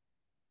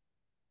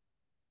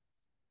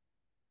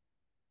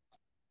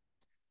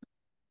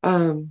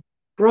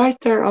 Right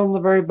there on the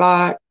very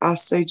back, I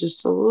see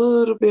just a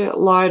little bit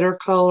lighter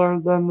color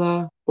than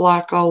the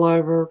black all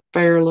over,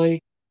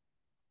 barely.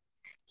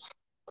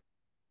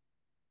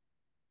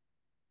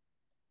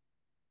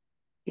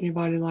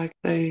 Anybody like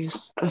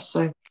these? Let's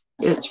see.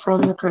 It's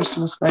from the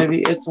Christmas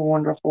movie, It's a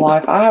Wonderful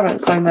Life. I haven't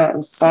seen that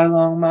in so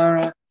long,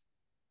 Myra.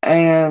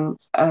 And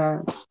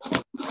trying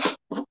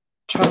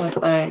to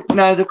think.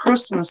 No, The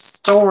Christmas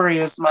Story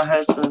is my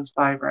husband's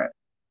favorite.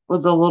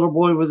 With the little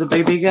boy with the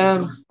BB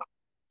gun.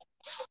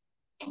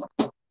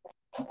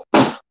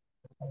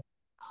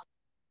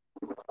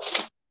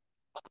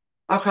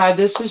 Okay,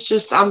 this is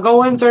just, I'm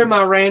going through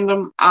my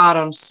random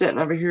items sitting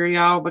over here,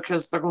 y'all,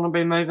 because they're going to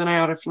be moving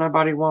out if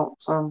nobody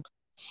wants them.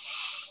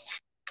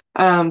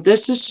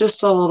 This is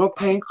just a little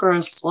pink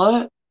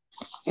wristlet.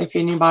 If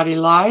anybody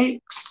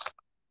likes,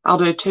 I'll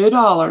do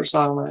 $2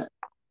 on it.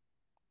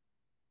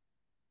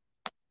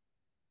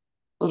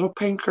 Little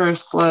pink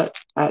wristlet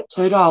at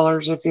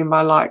 $2 if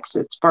anybody likes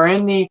it. It's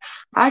brand new.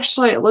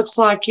 Actually, it looks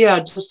like, yeah,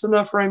 just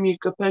enough room you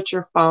could put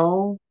your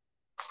phone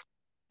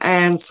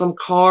and some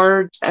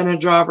cards and a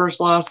driver's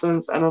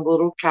license and a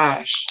little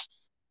cash.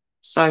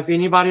 So if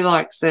anybody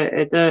likes it,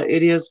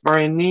 it is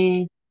brand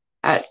new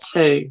at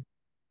 $2.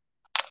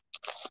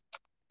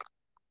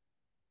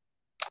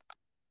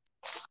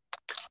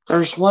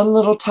 There's one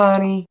little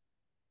tiny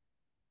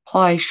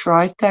place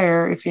right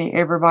there, if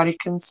everybody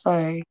can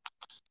see.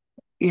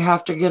 You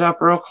have to get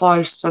up real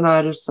close to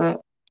notice it.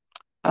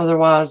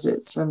 Otherwise,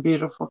 it's in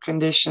beautiful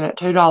condition at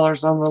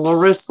 $2 on the little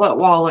wristlet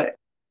wallet,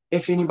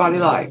 if anybody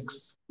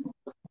likes.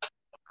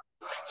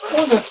 I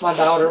wonder if my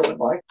daughter would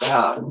like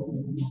that.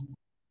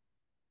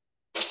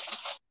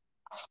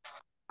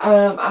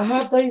 I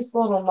have this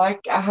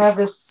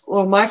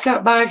little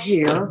makeup bag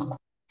here.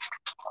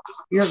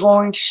 You're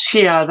going to,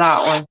 yeah,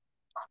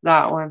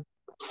 that one.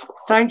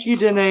 Thank you,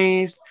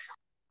 Denise.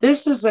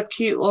 This is a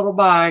cute little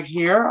bag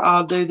here.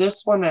 I'll do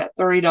this one at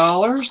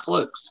 $3.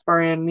 Looks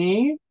brand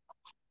new.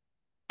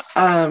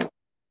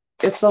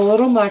 It's a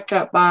little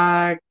makeup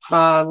bag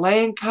by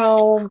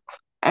Lancome,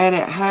 and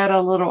it had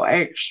a little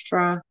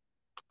extra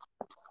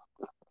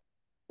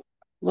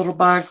little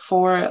bag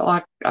for it,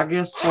 like I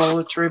guess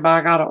toiletry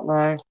bag, I don't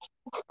know.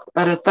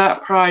 But at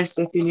that price,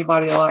 if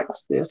anybody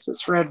likes this,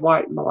 it's red,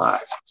 white, and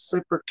black.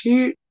 Super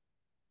cute.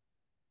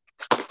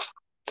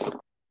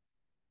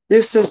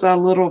 This is a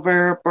little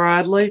Vera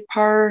Bradley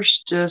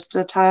purse, just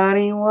a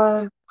tiny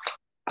one.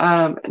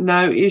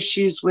 No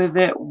issues with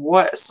it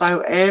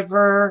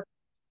whatsoever.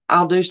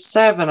 I'll do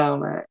 7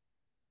 on it.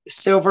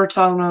 Silver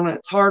tone on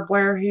its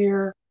hardware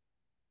here.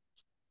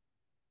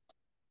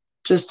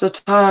 Just a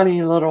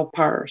tiny little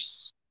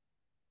purse.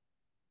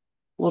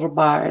 Little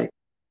bag.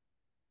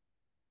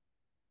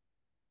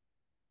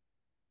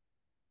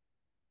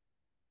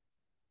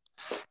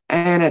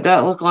 And it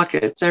doesn't look like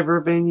it's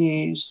ever been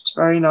used.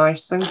 Very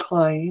nice and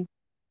clean.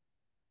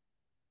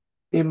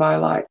 Anybody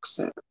likes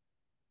it.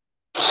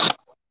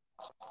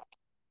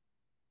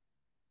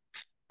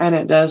 And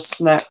it does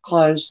snap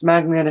closed.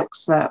 Magnetic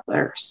snap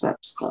there.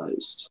 Snaps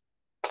closed.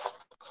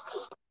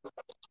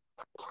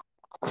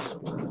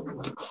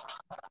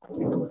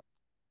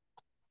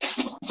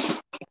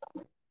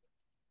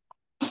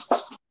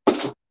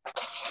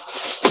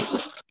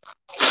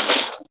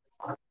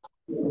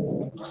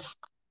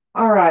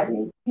 All right,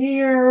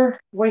 here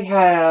we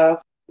have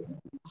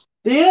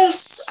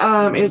this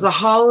is a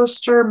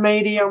Hollister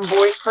medium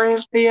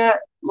boyfriend fit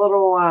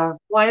little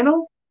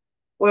flannel.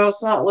 Well,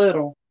 it's not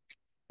little.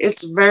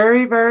 It's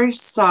very, very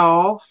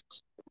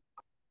soft.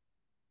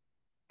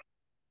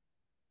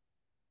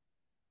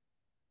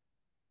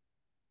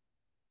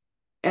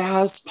 It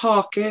has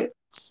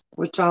pockets,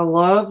 which I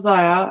love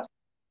that.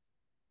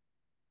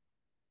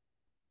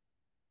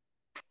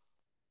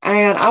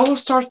 And I will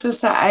start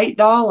this at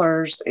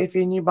 $8 if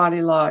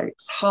anybody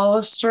likes.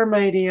 Hollister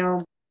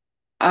medium.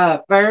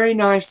 Very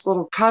nice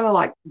little kind of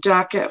like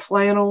jacket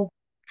flannel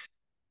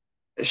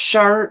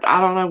shirt.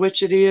 I don't know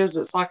which it is.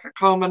 It's like a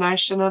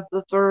combination of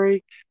the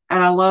three.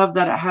 And I love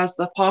that it has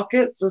the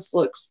pockets. This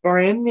looks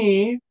brand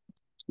new.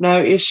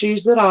 No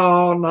issues at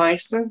all.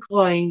 Nice and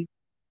clean.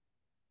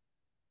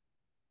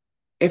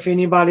 If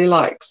anybody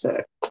likes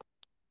it.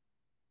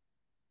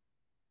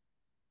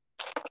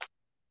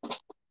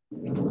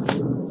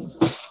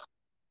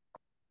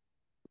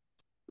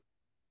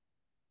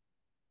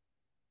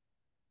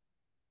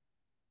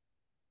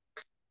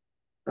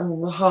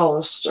 And the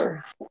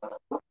Hollister.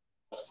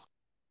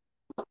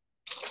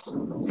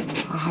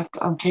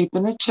 I'm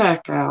keeping a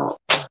check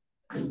out.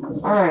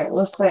 All right,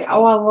 let's see.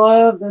 Oh, I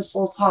love this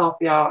little top,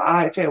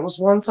 y'all. If it was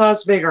one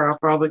size bigger, I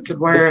probably could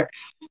wear it.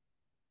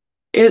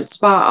 It's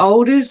by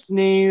Old is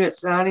New.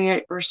 It's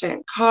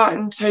 98%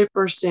 cotton, 2%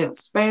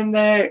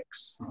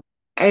 spandex.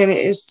 And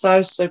it is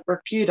so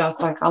super cute, I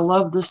think. I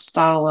love the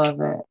style of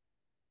it.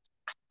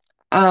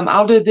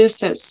 I'll do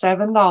this at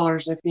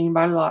 $7 if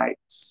anybody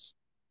likes.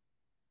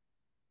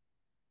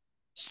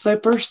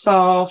 Super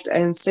soft,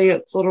 and see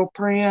its little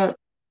print.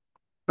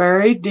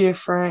 Very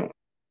different.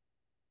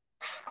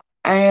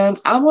 And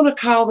I'm going to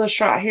call this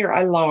right here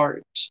a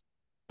large.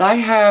 They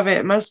have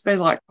it must be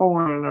like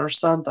foreign or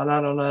something.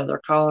 I don't know.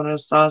 They're calling it a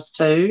size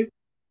 2.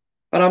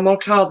 But I'm going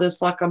to call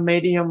this like a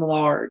medium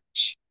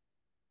large.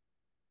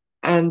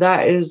 And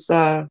that is,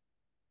 let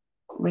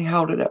me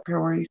hold it up here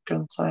where you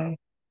can see.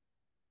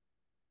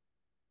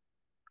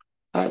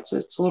 That's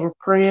its little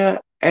print.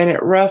 And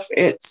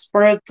it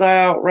spreads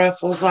out,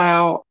 ruffles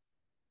out.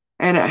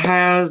 And it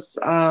has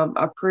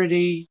a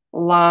pretty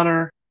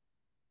liner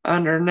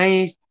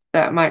underneath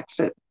that makes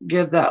it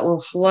give that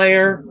little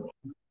flare.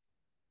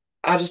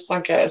 I just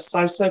think it is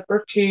so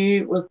super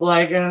cute with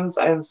leggings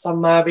and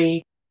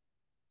maybe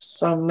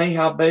some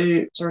knee-high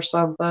boots or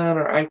something,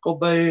 or ankle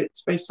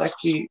boots. Be so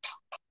cute.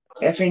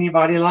 If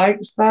anybody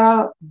likes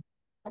that.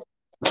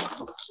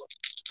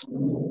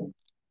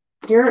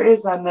 Here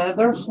is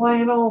another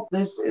flannel.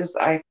 This is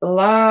a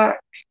black.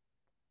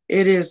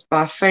 It is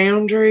by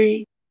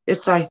Foundry.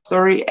 It's a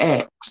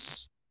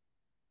 3X.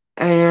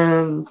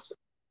 And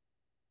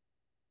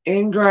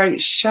in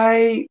great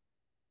shape.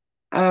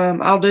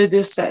 I'll do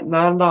this at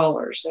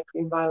 $9 if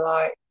anybody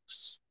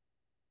likes.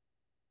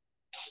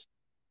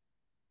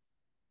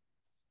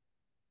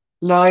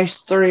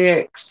 Nice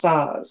 3X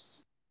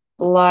size.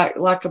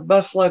 Like a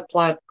buffalo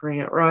plaid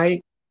print,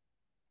 right?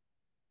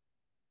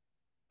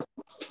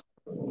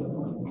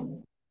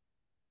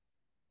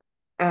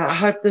 I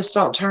hope this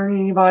don't turn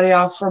anybody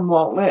off from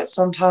wanting it.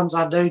 Sometimes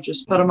I do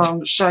just put them on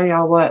to show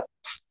y'all what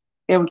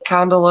it would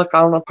kind of look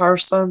on a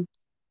person.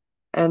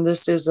 And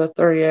this is a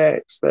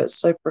 3X, but it's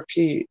super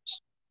cute.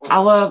 I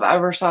love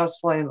oversized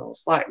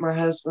flannels. Like my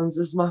husband's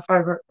is my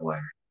favorite to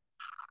wear.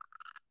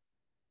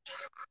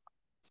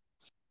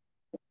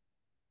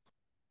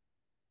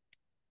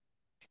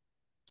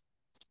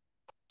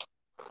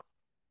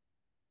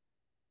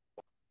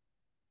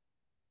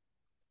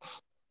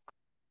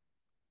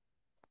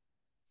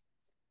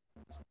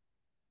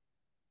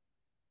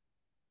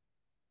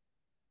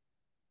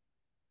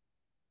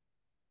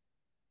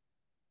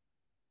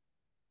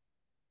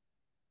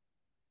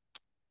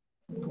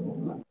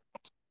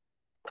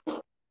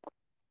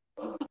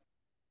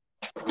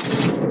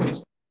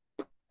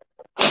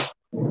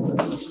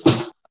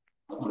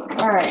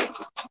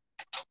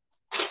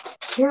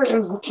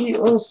 cute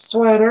little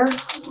sweater.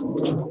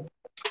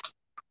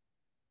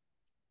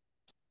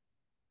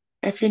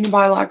 If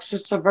anybody likes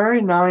this, a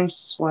very nice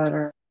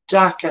sweater.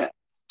 Jacket.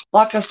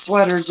 Like a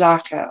sweater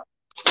jacket.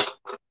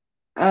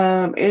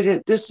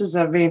 This is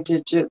a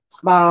vintage.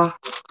 It's by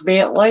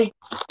Bentley.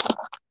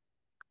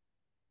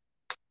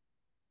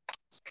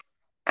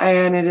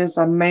 And it is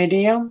a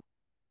medium.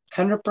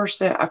 100%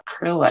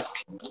 acrylic.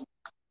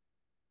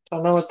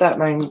 Don't know what that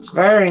means.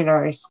 Very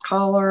nice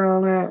color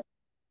on it.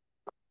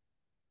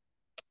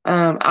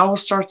 I will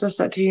start this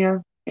at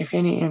 10 if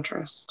any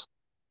interest.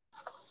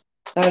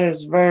 That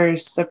is very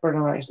super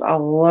nice. I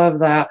love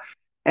that.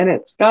 And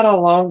it's got a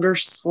longer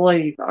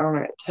sleeve on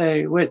it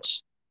too,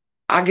 which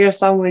I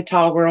guess only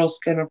tall girls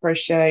can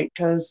appreciate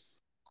because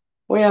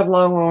we have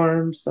long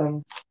arms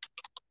and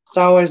it's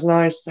always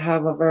nice to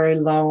have a very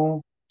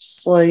long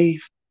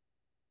sleeve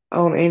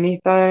on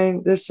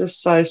anything. This is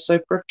so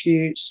super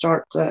cute.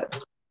 Starts at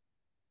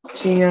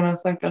 10, I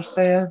think I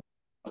said.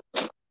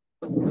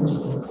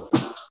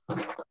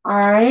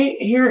 Alright,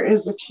 here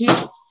is a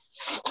cute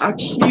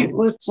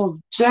little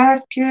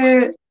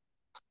jacket.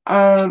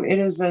 It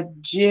is a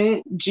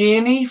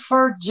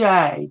Jennifer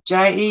J.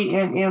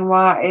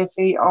 Jennyferj.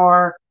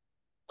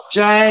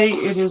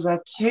 It is a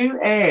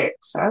 2X.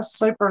 That's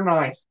super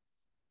nice.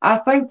 I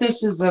think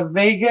this is a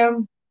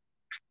vegan,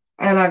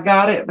 and I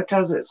got it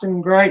because it's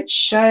in great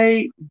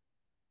shape.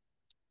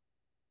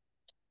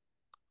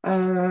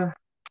 Yeah,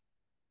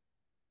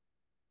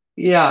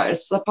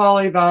 it's the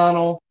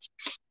polyvinyl.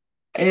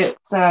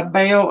 Its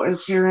belt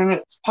is here in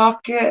its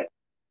pocket.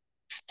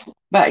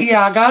 But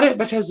yeah, I got it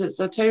because it's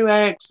a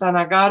 2X, and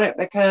I got it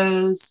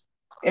because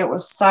it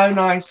was so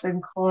nice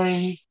and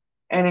clean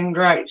and in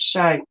great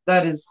shape.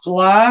 That is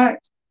black.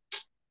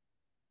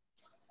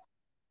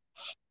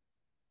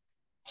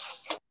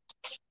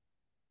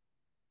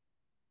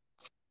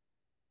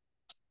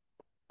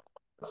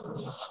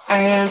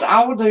 And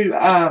I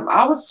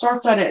would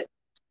start that at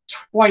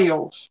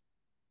 12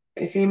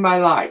 if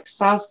anybody likes.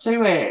 Size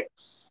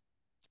 2X.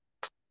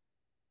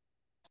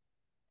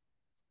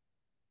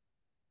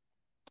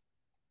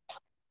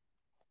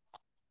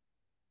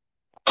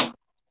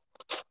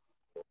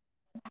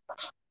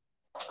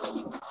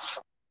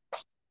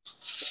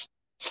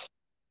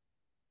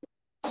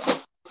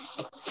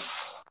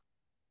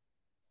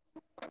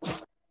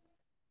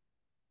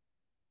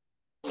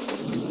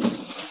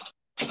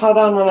 Hold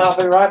on, and I'll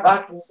be right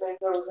back and see if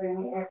there was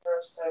any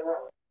interest in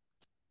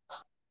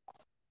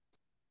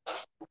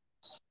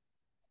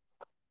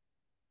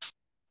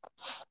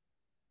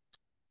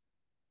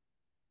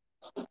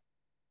it.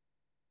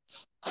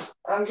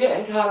 I'm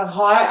getting kind of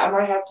hot. I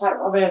might have to take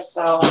my vest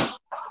off.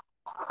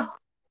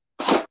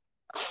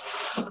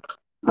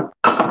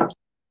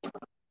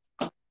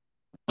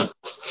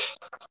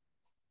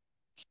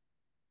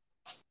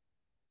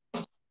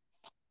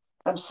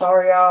 I'm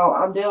sorry, y'all.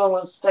 I'm dealing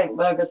with stink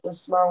bug at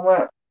this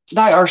moment.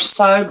 They are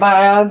so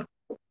bad.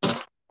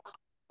 I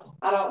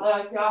don't know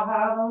if y'all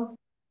have them.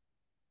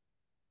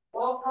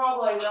 Well,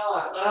 probably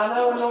not. But I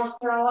know in North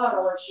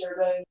Carolina we sure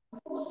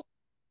do.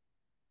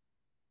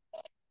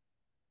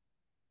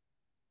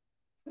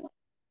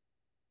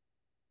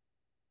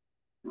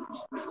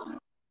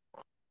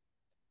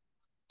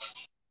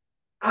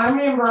 I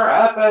remember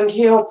up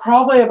until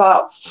probably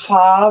about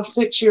 5,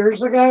 6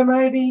 years ago,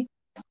 maybe,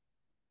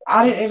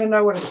 I didn't even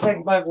know what a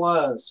stink bug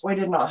was. We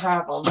did not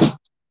have them.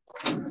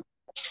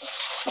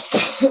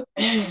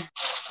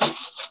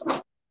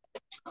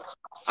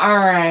 All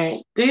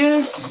right,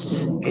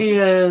 this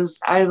is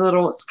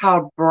it's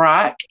called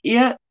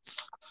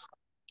Brackets.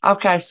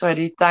 Okay,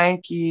 sweetie,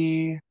 thank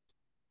you.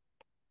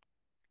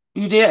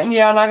 You didn't?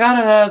 Yeah, and I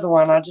got another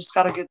one. I just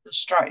got to get this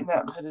straightened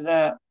up and put it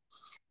up.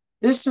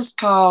 This is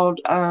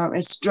called,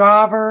 it's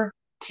Driver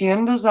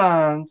 10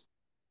 Designs,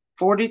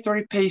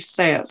 43-piece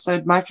set.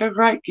 Said, make a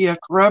great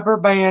gift, rubber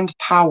band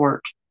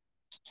powered.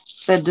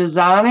 Said,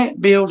 design it,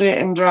 build it,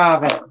 and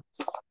drive it.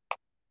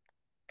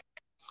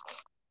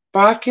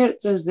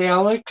 Brackets is the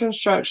only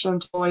construction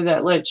toy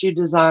that lets you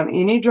design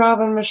any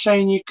driving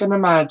machine you can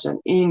imagine,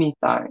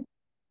 anything.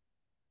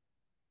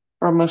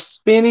 From a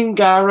spinning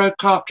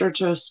gyrocopter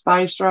to a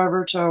space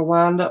rover to a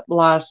wind-up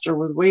blaster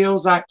with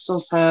wheels,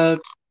 axles,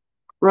 hubs,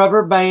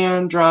 rubber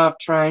band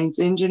drivetrains,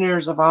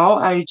 engineers of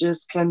all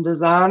ages can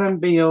design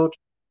and build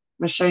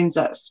machines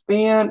that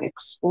spin,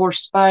 explore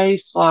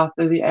space, fly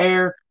through the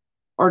air,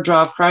 or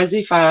drive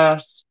crazy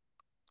fast.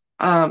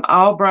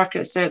 All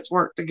bracket sets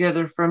work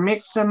together for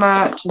mix and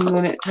match, and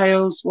then it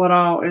tells what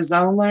all is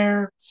on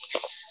there.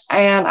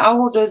 And I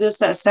will do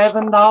this at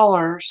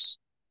 $7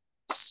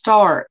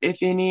 start if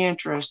any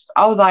interest.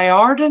 Oh, they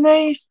are,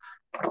 Denise?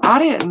 I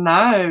didn't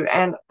know.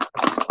 And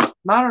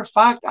matter of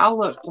fact, I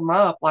looked them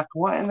up. Like,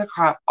 what in the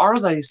crap are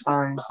these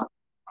things?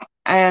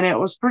 And it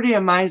was pretty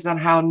amazing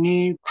how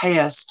new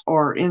pests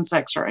or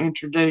insects are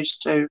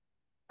introduced to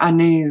a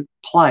new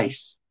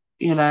place,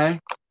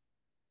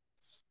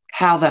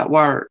 how that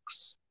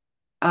works.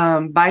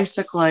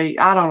 Basically,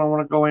 I don't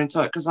want to go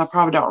into it because I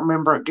probably don't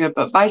remember it good,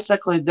 but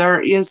basically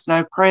there is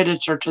no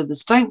predator to the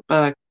stink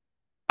bug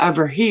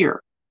over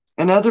here.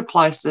 In other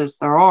places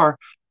there are,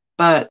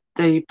 but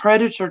the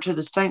predator to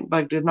the stink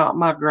bug did not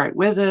migrate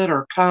with it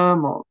or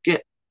come or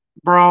get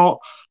brought.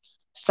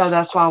 So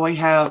that's why we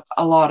have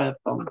a lot of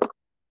them.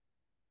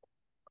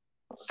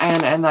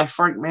 And they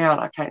freak me out.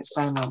 I can't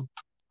stand them.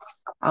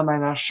 I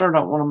mean, I sure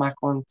don't want to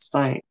make one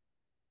stink.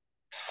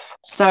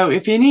 So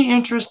if any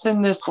interest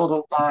in this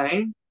little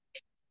thing,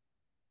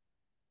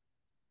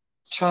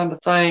 trying to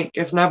think,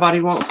 if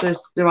nobody wants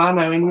this, do I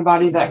know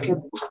anybody that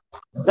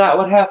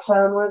would have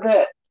fun with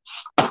it?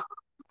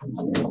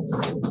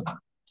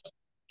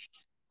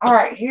 All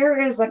right,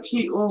 here is a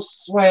cute little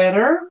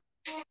sweater.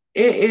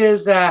 It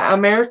is an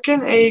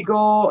American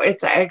Eagle.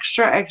 It's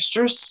extra,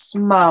 extra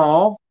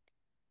small.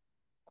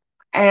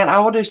 And I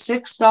will do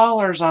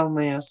 $6 on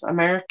this.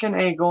 American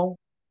Eagle.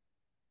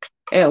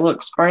 It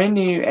looks brand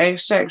new.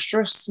 Extra,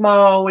 extra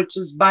small, which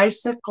is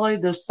basically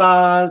the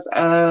size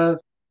of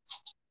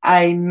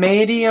a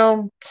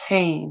medium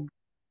teen.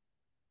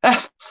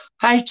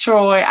 Hey,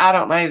 Troy, I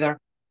don't either.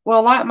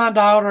 Well, like my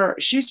daughter,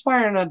 she's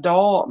wearing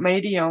adult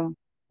medium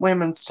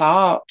women's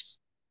tops.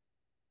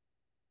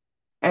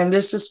 And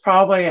this is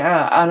probably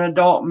an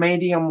adult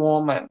medium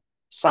woman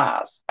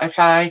size,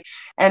 okay?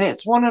 And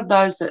it's one of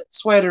those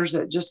sweaters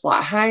that just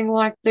like hang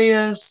like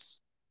this,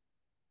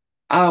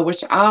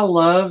 which I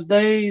love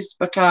these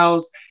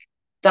because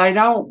they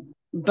don't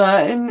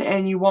button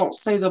and you won't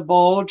see the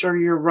bulge or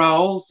your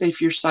rolls if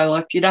you're so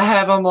lucky to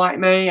have them like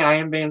me. I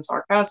am being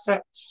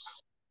sarcastic.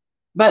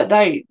 But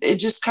it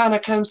just kind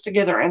of comes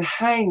together and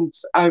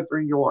hangs over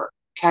your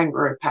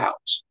kangaroo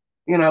pouch,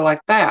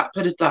 like that.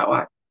 Put it that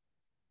way.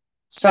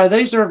 So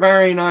these are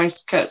very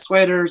nice cut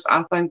sweaters.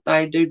 I think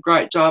they do a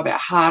great job at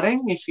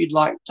hiding if you'd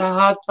like to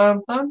hide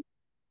something.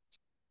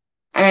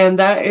 And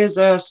that is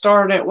a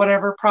start at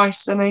whatever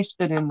price the niece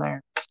put in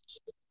there.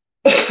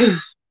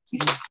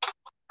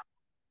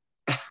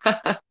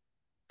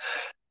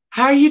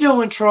 How are you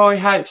doing, Troy?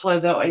 Hopefully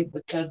they'll eat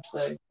the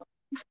kudzu.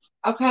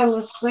 Okay,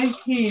 let's see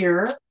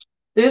here.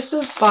 This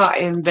is by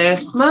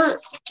Investment.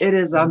 It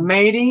is a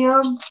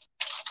medium.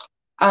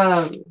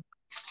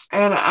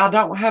 And I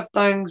don't have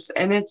things,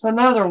 and it's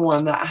another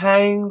one that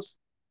hangs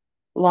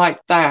like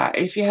that.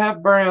 If you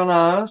have brown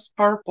eyes,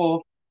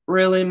 purple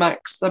really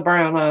makes the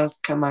brown eyes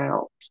come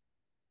out.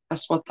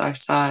 That's what they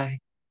say.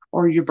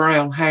 Or your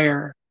brown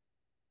hair.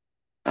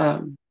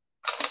 And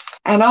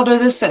I'll do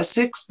this at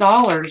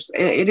 $6.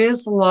 It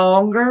is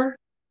longer,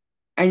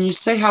 and you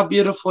see how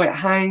beautiful it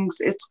hangs.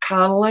 It's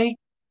kindly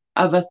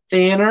of a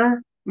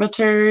thinner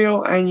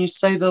material, and you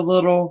see the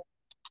little,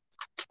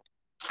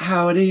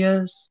 how it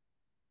is.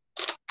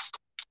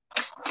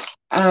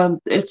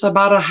 It's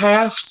about a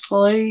half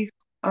sleeve,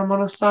 I'm going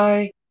to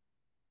say.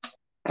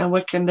 And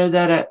we can do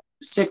that at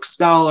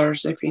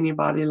 $6 if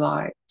anybody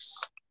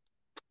likes.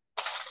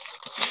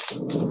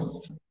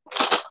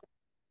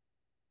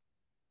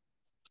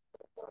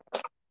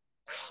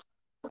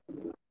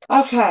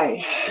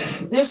 Okay,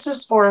 this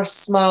is for a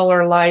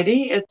smaller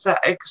lady. It's an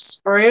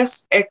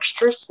Express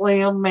Extra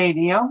Slim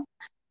Medium.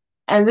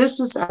 And this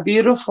is a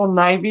beautiful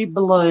navy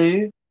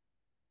blue.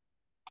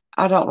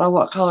 I don't know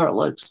what color it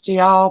looks to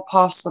y'all,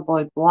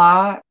 possibly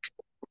black.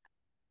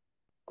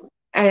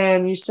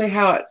 And you see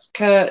how it's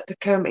cut to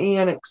come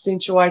in,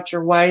 accentuate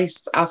your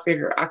waist. I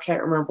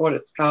can't remember what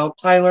it's called.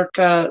 Tailor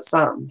cut,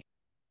 something.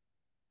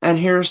 And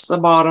here's the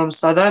bottom.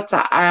 So that's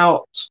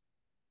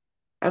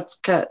that's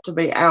cut to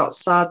be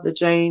outside the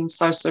jeans.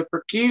 So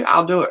super cute.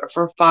 I'll do it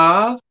for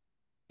 $5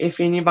 if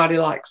anybody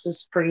likes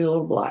this pretty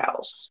little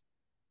blouse.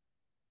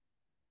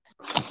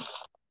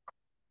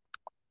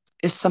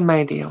 It's a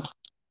medium.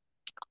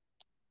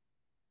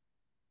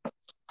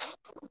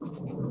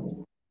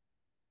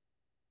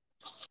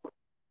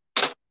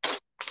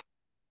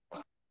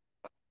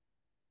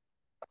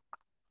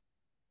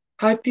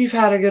 Hope you've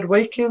had a good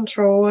weekend,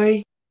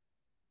 Troy.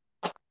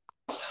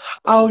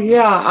 Oh,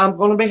 yeah, I'm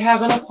going to be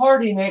having a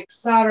party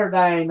next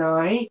Saturday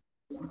night.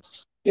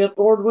 If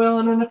Lord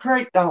willing and the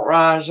creek don't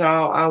rise,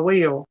 y'all, I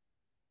will.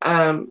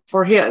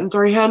 For hitting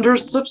 300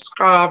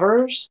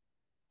 subscribers.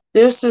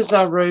 This is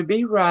a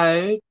Ruby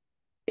Road.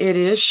 It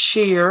is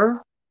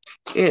sheer.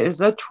 It is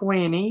a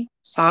 20,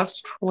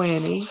 size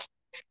 20.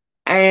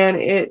 And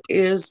it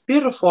is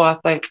beautiful, I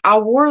think. I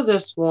wore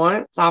this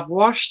once. I've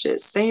washed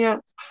it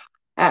since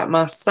at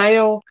my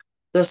sale.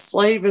 The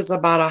sleeve is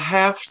about a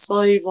half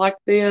sleeve like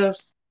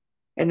this.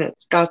 And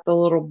it's got the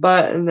little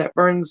button that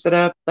brings it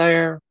up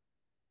there.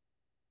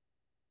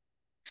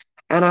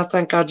 And I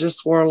think I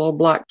just wore a little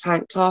black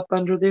tank top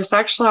under this.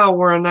 Actually, I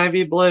wore a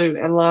navy blue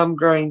and lime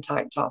green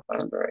tank top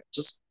under it,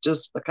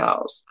 just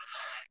because.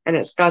 And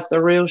it's got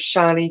the real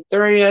shiny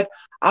thread.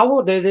 I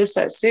will do this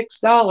at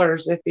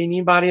 $6 if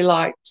anybody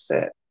likes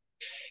it.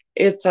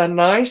 It's a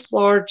nice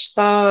large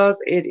size.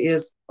 It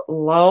is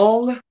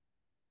long,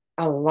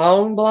 a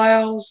long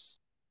blouse.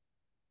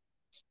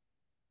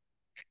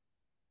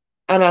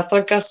 And I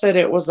think I said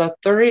it was a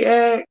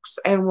 3X,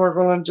 and we're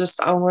going to just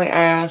only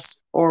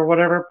ask for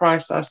whatever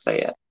price I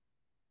said.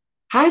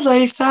 Hi,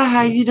 Lisa.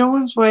 How you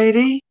doing,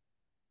 sweetie?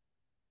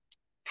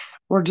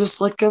 We're just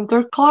looking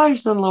through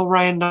clothes and little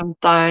random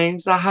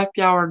things. I hope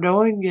y'all are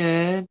doing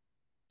good.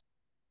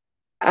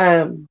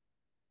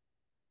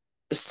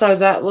 So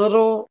that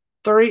little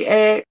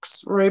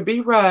 3X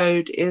Ruby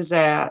Road is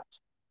at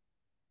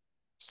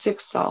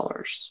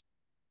 $6.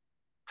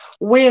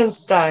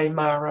 Wednesday,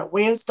 Myra.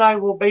 Wednesday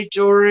will be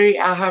jewelry.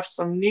 I have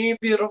some new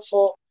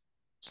beautiful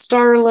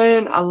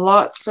sterling,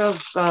 lots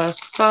of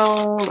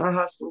stone. I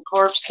have some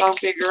carved stone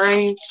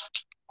figurines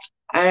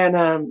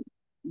and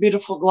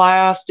beautiful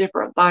glass,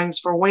 different things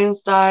for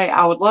Wednesday.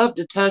 I would love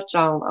to touch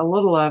on a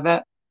little of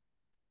it,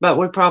 but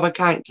we probably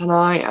can't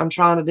tonight. I'm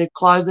trying to do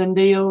clothing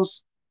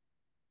deals,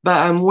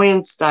 but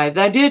Wednesday.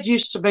 They did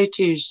used to be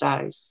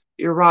Tuesdays.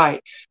 You're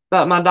right.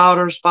 But my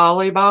daughter's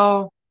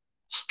volleyball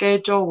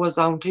schedule was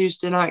on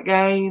Tuesday night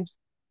games,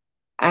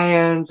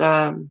 and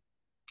the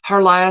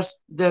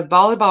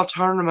volleyball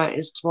tournament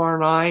is tomorrow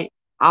night.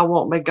 I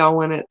won't be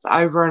going. It's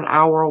over an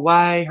hour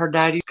away. Her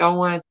daddy's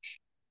going,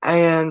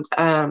 and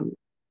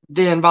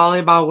then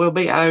volleyball will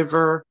be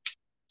over.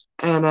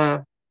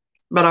 And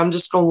but I'm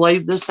just gonna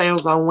leave the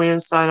sales on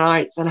Wednesday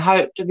nights and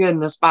hope to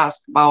goodness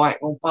basketball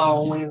ain't gonna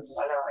fall on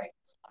Wednesday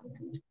nights.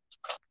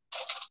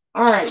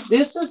 All right,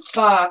 this is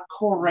by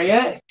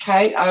Koret,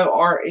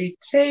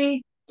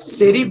 Koret,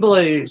 City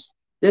Blues.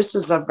 This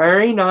is a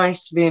very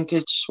nice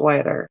vintage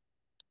sweater.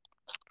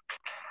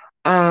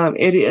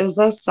 It is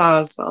a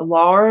size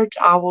large.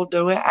 I will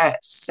do it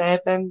at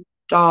 $7.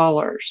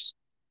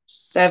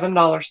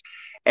 $7.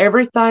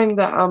 Everything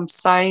that I'm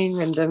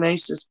saying and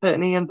Denise is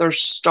putting in, their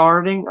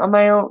starting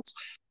amounts.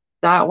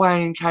 That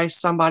way, in case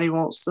somebody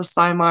wants the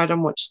same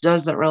item, which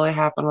doesn't really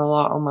happen a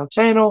lot on my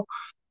channel,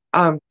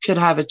 could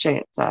have a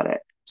chance at it.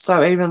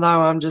 So even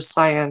though I'm just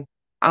saying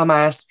I'm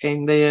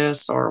asking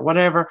this or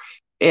whatever,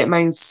 it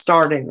means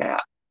starting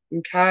at.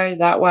 Okay,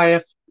 that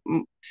way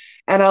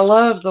and I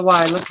love the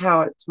way, look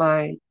how it's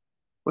made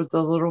with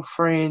the little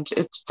fringe.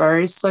 It's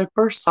very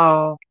super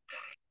soft.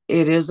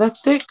 It is a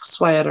thick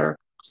sweater.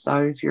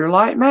 So if you're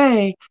like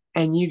me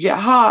and you get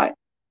hot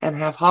and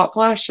have hot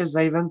flashes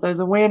even through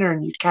the winter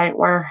and you can't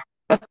wear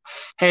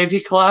heavy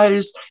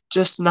clothes,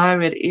 just know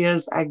it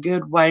is a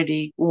good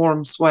weighty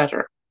warm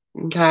sweater.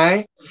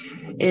 Okay.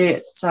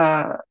 It's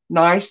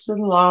nice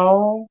and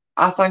long.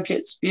 I think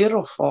it's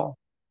beautiful.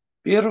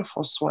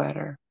 Beautiful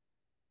sweater.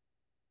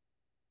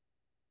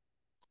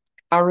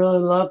 I really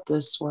love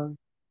this one.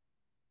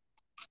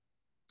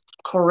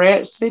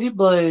 Koret City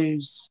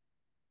Blues,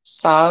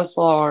 size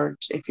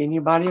large. If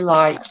anybody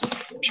likes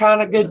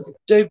trying to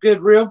do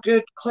real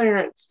good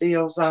clearance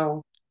deals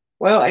on.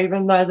 Well,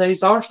 even though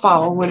these are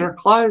fall and winter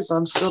clothes,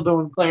 I'm still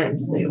doing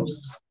clearance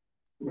deals.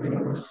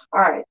 All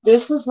right,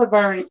 this is a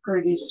very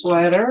pretty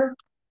sweater.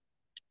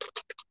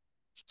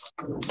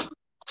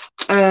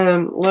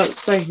 Let's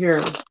see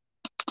here.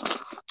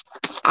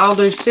 I'll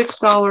do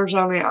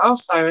 $6 on it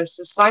also. It's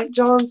a St.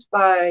 John's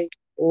Bay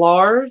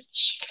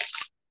large,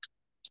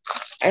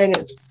 and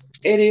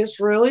it is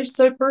really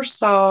super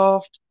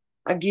soft.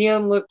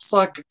 Again, looks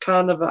like a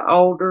kind of an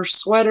older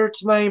sweater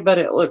to me, but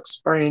it looks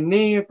brand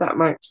new, if that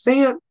makes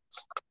sense.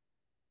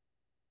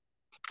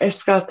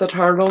 It's got the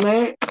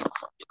turtleneck,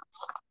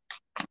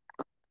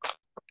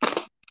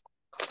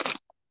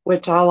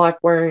 which I like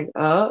wearing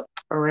up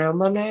around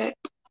my neck,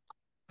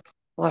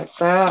 like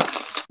that.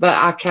 But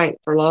I can't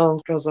for long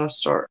because I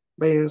start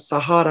being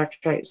so hot I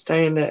can't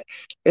stand it.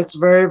 It's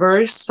very,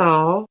 very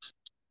soft,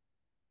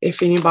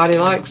 if anybody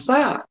likes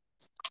that.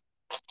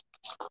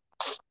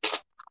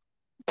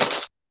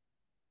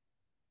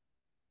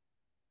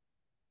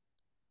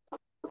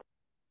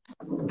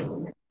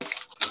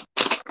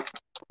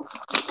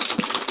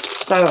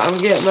 So I'm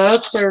getting the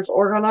upstairs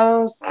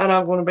organized, and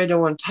I'm going to be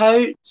doing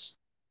totes.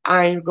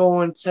 I'm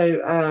going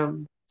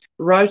to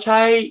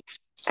rotate,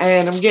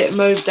 and I'm getting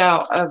moved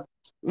out of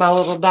my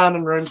little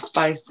dining room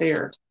space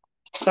here.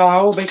 So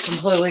I will be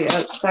completely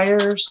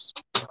upstairs,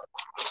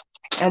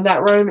 and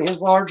that room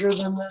is larger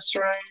than this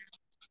room,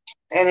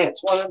 and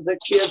it's one of the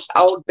kids'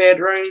 old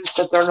bedrooms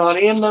that they're not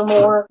in no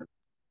more.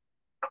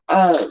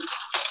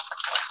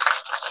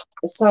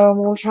 So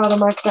I'm going to try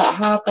to make that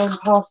happen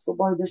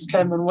possibly this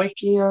coming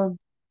weekend.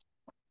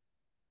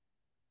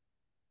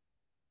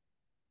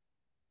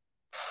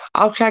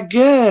 Okay,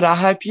 good. I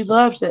hope you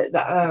loved it,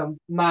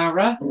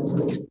 Myra.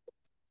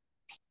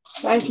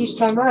 Thank you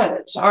so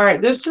much. All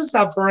right, this is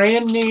a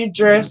brand new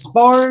Dress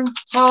Barn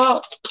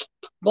top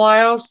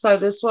blouse. So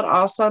this would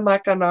also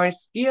make a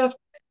nice gift.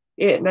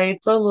 It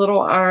needs a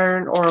little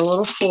iron or a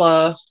little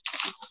fluff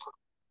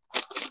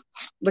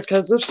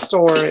because of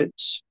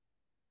storage.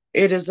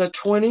 It is a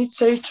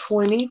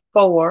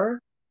 22.24.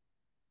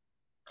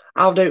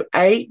 I'll do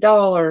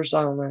 $8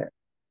 on it.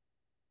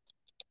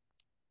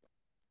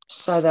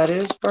 So that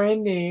is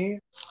brand new.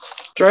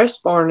 Dress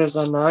Barn is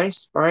a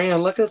nice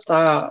brand. Look at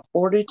that.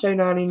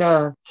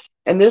 $42.99.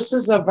 And this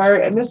is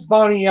and Miss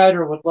Bonnie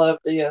Yoder would love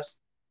this.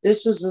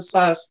 This is a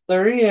size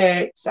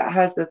 3X. It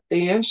has the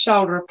thin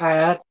shoulder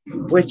pad,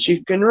 which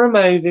you can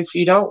remove if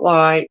you don't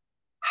like.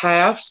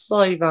 Half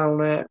sleeve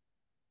on it.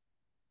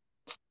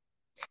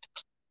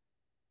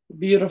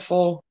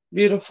 Beautiful,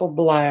 beautiful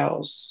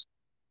blouse.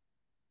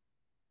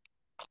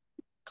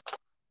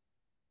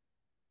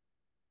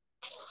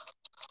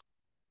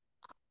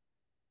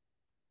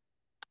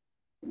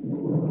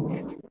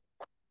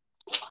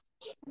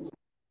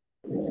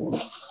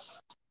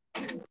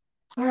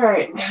 All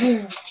right.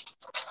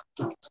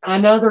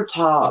 Another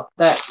top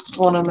that's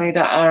going to need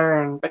to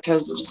iron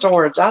because of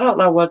storage. I don't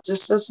know what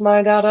this is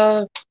made out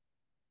of,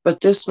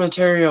 but this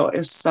material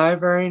is so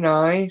very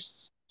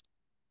nice.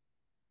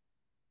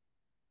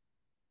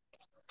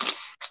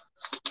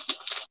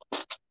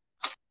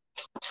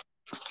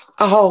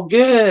 Oh,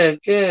 good,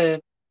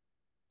 good.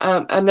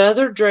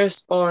 Another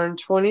Dressbarn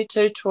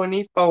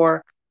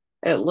 2224.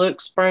 It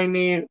looks brand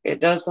new.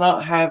 It does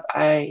not have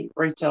a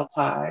retail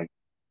tag.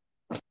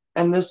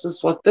 And this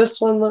is what this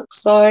one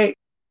looks like.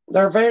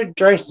 They're very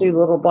dressy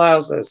little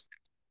blouses,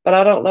 but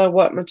I don't know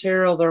what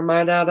material they're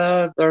made out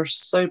of. They're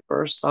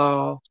super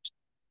soft.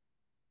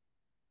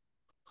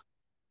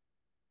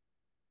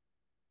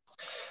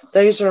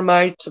 These are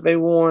made to be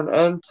worn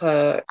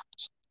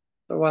untucked,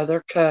 the way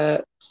they're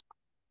cut.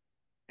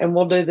 And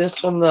we'll do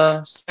this one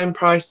the same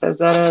price as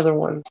that other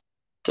one,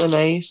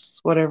 Denise,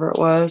 whatever it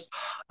was.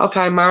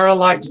 Okay, Myra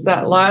likes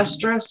that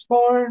last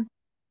Dressbarn.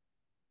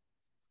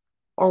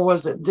 Or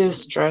was it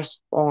this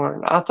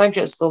Dressbarn? I think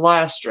it's the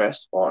last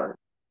Dressbarn.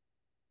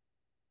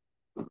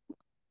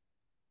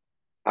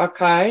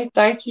 Okay,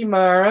 thank you,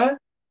 Myra.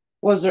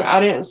 I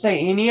didn't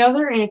see any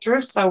other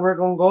interest, so we're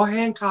going to go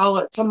ahead and call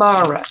it to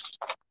Myra.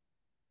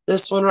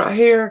 This one right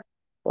here,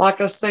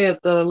 like I said,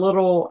 the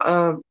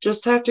little,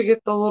 just have to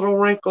get the little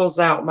wrinkles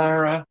out,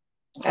 Myra.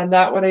 And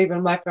that would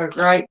even make a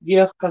great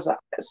gift because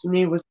it's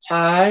new with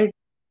tag.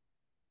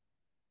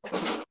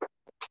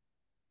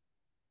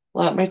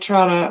 Let me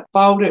try to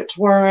fold it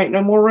to where ain't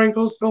no more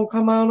wrinkles going to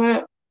come on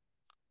it.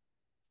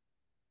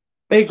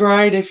 Be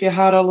great if you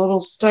had a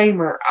little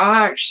steamer.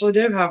 I actually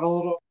do have a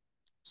little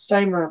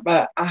steamer,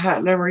 but I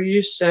had never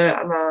used it,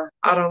 and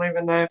I don't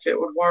even know if it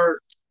would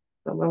work.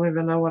 I don't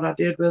even know what I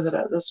did with it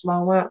at this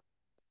moment.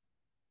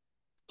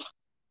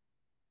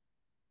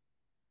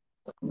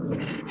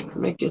 Let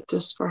me get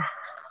this for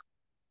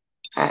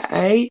at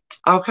 8.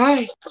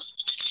 Okay.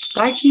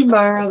 Thank you,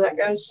 Myra. That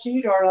goes to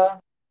you, darling.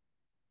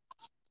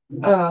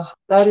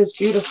 That is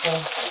beautiful.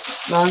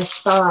 Nice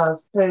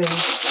size, too.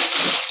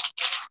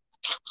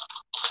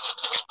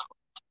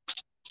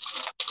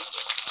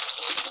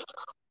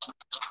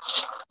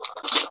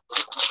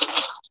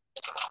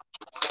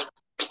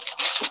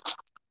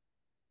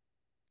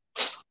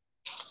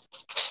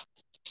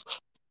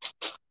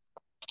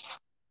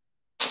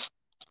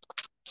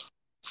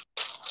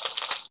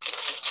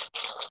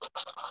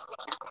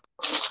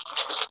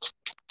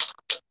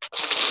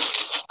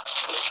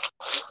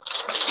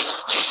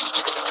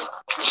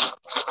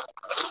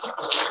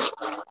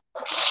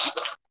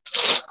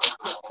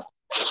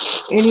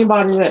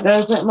 Anybody that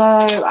doesn't know,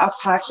 I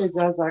package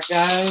as I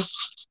go.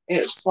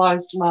 It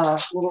slows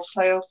my little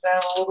sales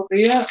down a little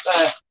bit,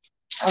 but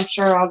I'm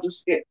sure I'll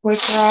just get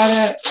quicker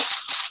at it.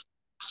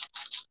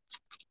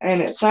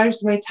 And it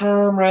saves me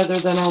time rather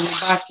than on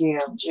the back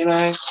end, you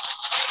know.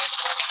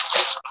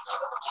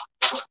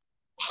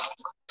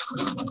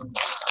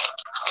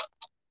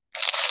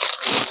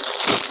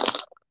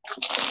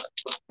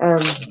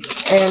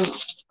 And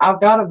I've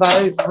got a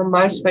vote from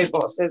most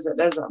people. It says it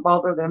doesn't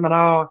bother them at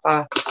all if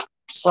I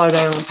slow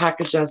down and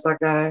package as I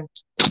go.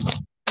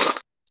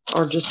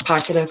 Or just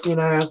pack it up, you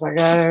know, as I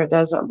go. It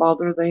doesn't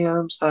bother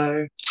them,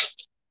 so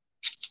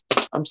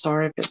I'm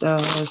sorry if it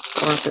does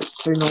or if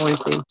it's too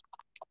noisy.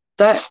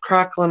 That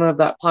crackling of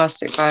that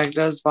plastic bag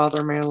does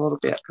bother me a little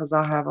bit because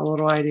I have a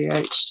little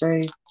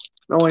ADHD.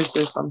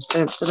 Noises, I'm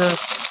sensitive.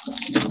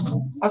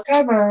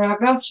 Okay, Mary, I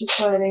got you,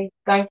 sweetie.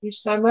 Thank you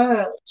so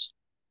much.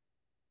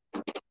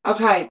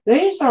 Okay,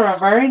 these are a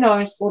very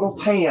nice little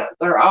pant.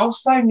 They're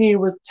also new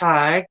with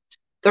tag.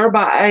 They're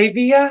by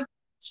Avia.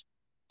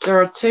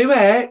 They're a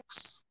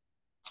 2X.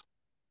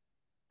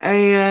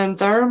 And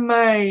they're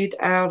made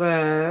out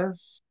of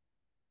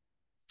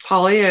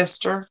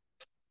polyester.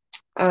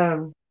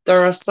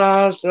 They're a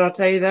size, did I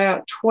tell you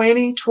that?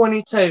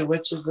 2022,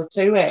 which is the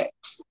 2X.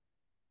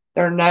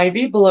 They're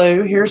navy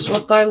blue. Here's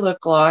what they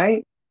look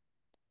like.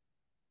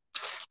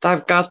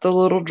 They've got the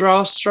little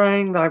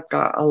drawstring. They've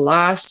got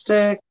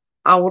elastic.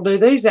 I will do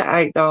these at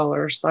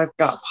 $8. They've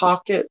got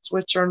pockets,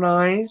 which are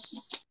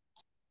nice.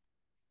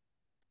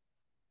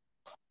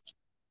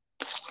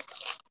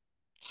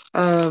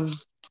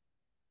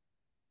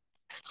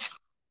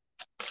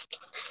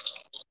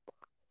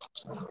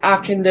 I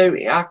can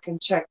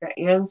check the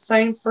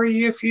inseam for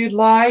you if you'd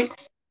like.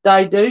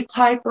 They do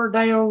taper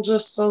down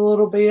just a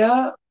little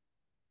bit.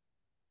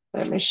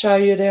 Let me show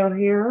you down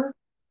here.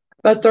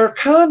 But they're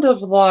kind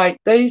of like,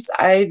 these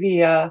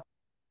Avia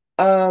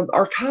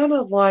are kind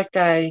of like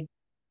a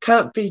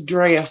comfy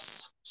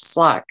dress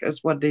slack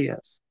is what it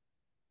is.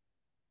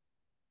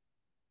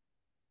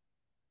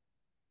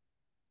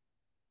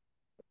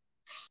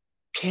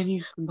 Can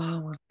you buy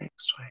one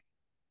next week?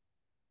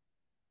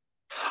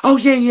 Oh,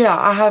 yeah.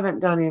 I haven't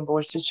done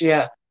invoices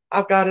yet.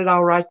 I've got it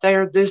all right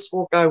there. This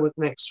will go with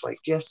next week.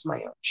 Yes,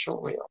 ma'am. Sure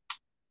will.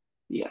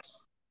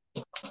 Yes.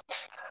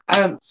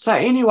 So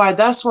anyway,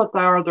 that's what they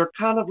are. They're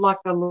kind of like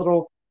a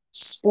little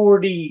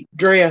sporty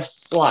dress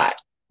slack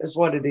is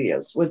what it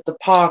is with the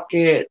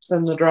pockets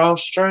and the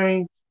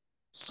drawstring.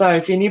 So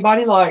if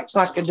anybody likes,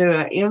 I could do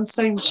an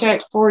inseam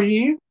check for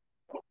you.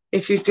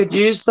 If you could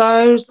use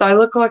those, they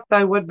look like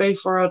they would be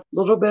for a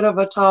little bit of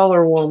a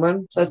taller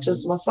woman, such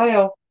as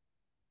myself.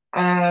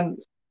 And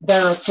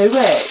they're a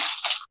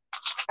 2X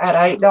at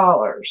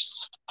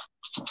 $8.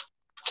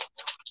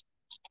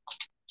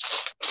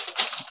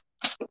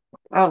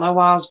 I don't know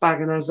why I was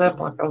backing those up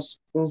like I was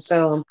going to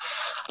sell them.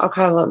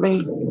 Okay, let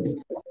me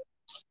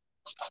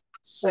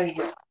see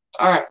here.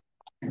 All right.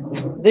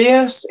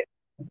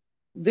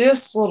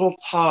 This little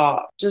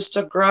top, just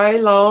a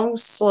gray long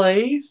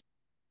sleeve,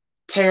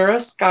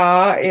 Terra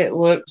Sky. It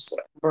looks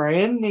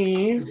brand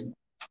new.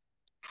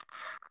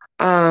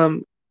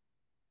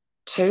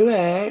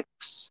 2X.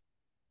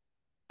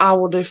 I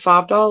will do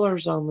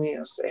 $5 on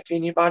this if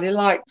anybody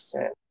likes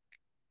it.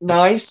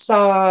 Nice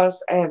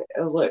size, and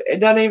it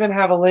doesn't even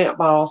have a lint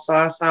ball, so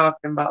that's how I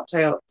can about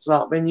tell it's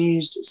not been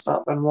used, it's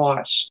not been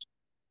washed.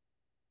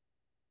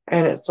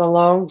 And it's a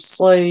long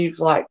sleeve,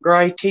 like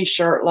gray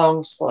t-shirt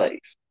long sleeve.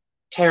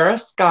 Terra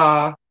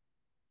Sky,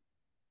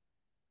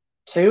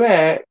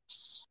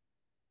 2X.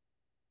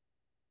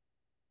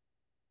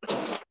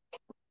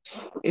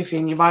 If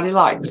anybody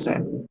likes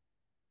it.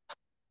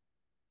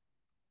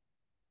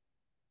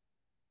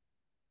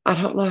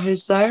 I don't know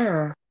who's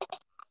there.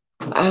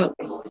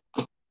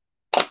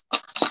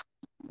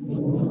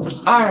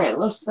 All right,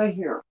 let's see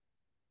here.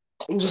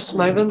 I'm just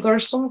moving through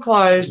some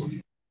clothes.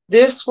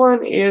 This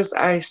one is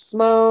a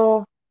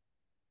small,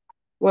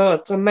 well,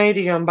 it's a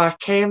medium by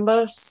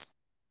Canvas,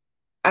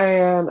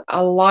 and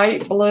a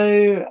light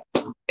blue.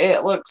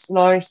 It looks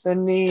nice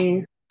and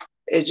new.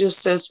 It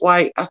just says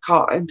wait a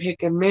cotton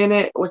pick a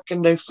minute. We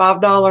can do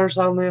 $5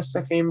 on this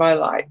if anybody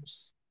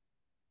likes.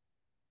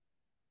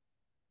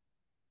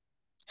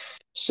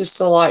 It's just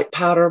a light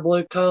powder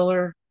blue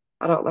color.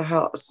 I don't know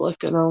how it's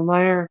looking on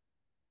there.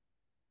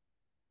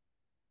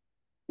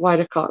 Wait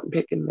a cotton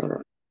pick a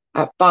minute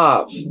at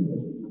 5.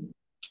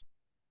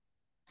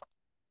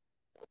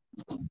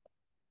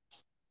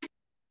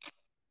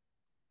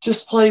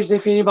 Just please,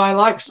 if anybody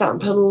likes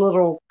something, put a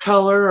little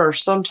color or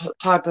some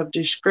type of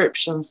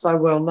description so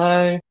we'll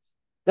know.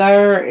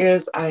 There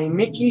is a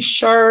Mickey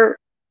shirt.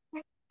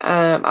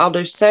 I'll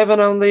do 7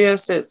 on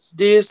this. It's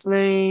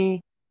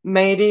Disney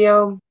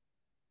medium.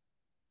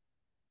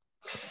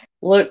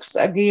 Looks,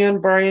 again,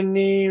 brand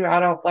new.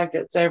 I don't think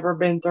it's ever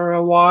been through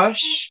a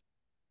wash.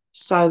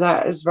 So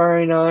that is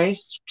very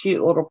nice.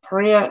 Cute little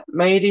print,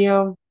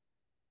 medium,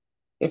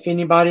 if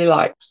anybody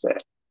likes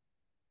it.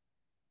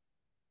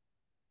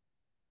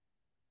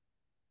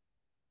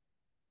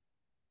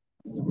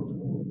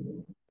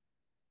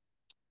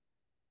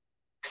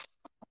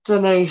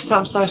 Denise,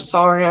 I'm so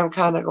sorry. I'm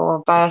kind of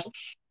going fast.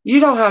 You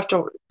don't have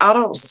to, I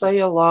don't see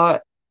a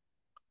lot.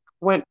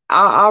 When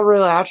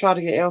I try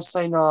to get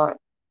LC not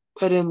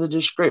put in the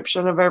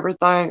description of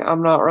everything.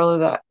 I'm not really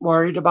that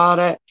worried about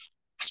it,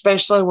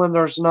 especially when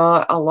there's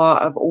not a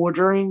lot of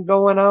ordering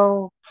going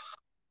on.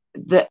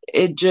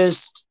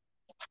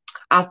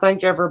 I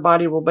think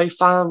everybody will be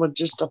fine with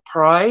just a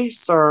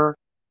price, or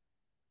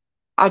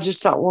I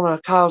just don't want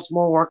to cause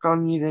more work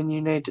on you than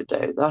you need to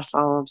do. That's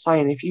all I'm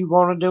saying. If you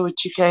want to do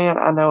what you can,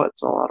 I know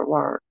it's a lot of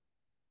work.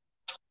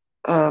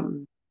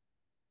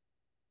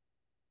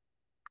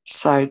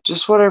 So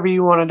just whatever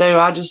you want to do.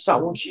 I just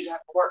don't want you to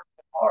have to work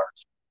hard.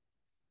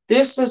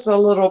 This is a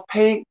little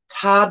pink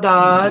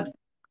tie-dyed.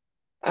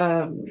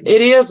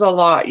 It is a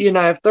lot,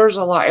 if there's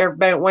a lot,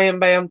 everybody, wham,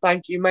 bam,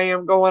 thank you,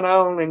 ma'am, going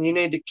on, and you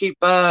need to keep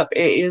up.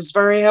 It is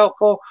very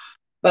helpful.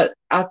 But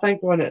I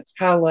think when it's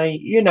kind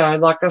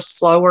of like a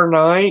slower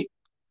night,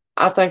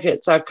 I think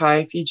it's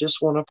okay if you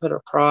just want to put a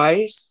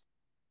price,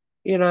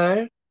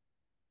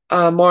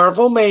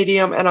 Marvel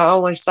medium, and I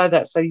only say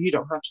that so you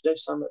don't have to do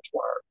so much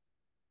work.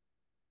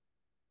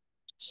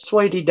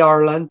 Sweetie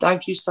darling,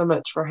 thank you so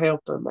much for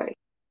helping me.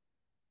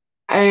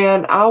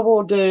 And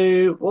we'll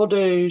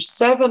do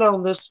 7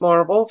 on this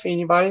Marvel if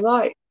anybody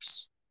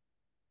likes.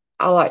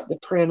 I like the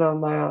print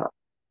on that.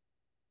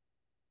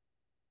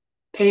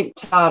 Pink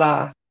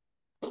tie-dye.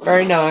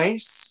 Very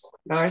nice.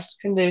 Nice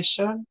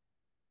condition.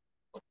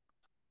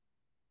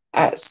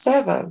 At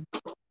 7.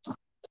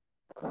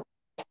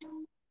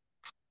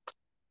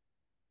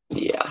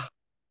 Yeah.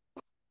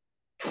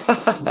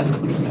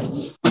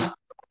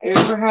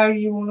 Here's how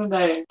you want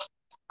to do.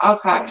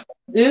 Okay.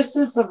 This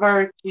is a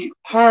very cute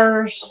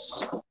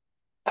purse.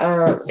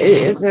 It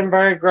is in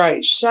very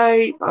great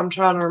shape. I'm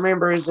trying to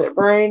remember, is it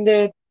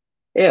branded?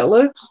 It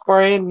looks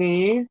brand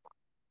new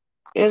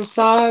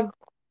inside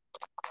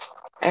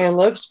and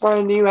looks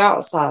brand new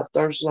outside.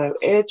 There's no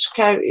edge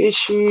coat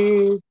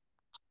issue.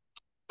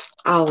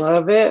 I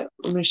love it.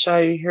 Let me show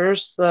you.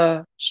 Here's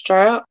the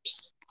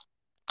straps.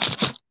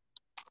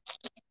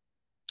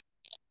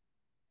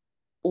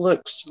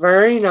 Looks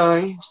very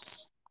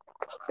nice.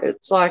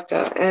 It's like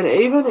and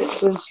even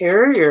its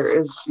interior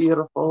is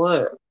beautiful.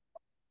 Look.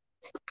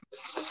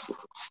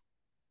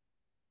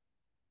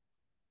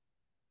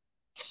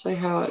 See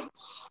how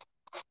it's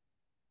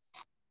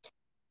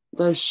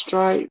those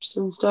stripes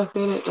and stuff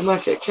in it to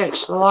make it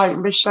catch the light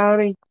and be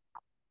shiny.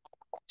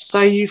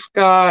 So you've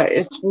got,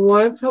 it's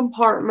one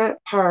compartment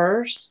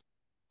purse.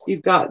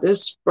 You've got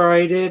this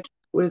braided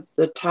with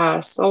the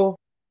tassel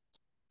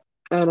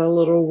and a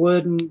little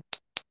wooden.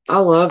 I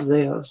love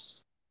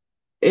this.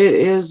 It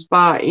is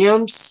by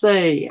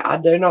MC. I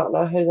do not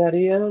know who that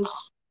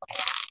is.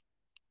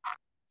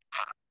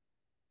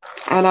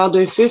 And I'll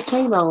do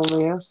 15 on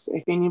this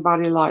if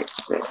anybody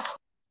likes it.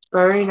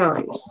 Very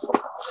nice.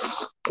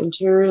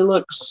 Interior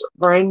looks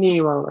brand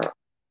new on it.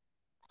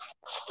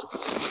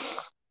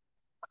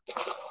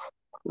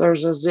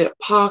 There's a zip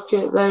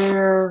pocket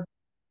there.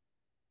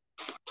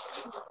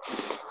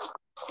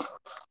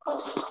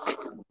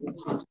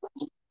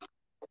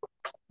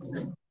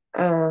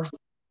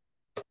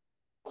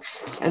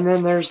 And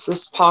then there's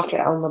this pocket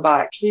on the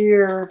back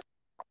here.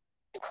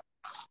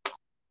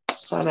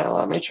 So now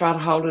let me try to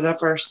hold it up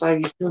there so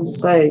you can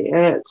see.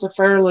 And it's a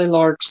fairly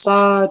large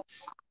side.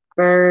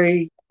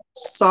 Very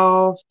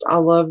soft. I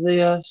love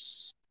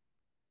this.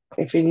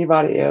 If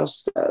anybody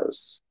else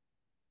does.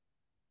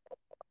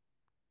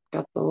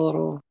 Got the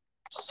little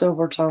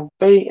silver tone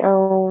feet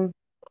on.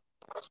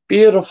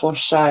 Beautiful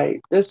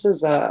shape. This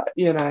is a,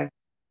 you know,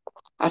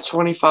 a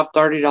 $25,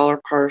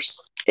 $30 purse.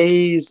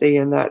 Easy,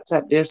 and that's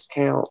at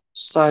discount.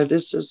 So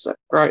this is a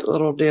great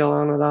little deal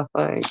on it, I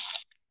think.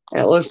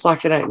 It looks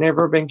like it ain't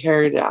never been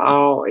carried at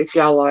all, if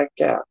y'all like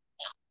that.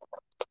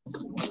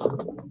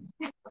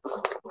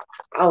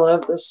 I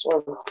love this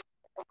one.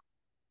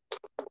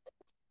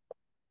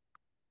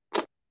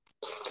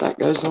 That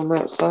goes on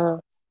that side.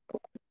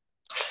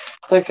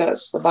 I think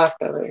that's the back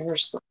of it.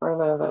 Here's the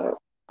front of it.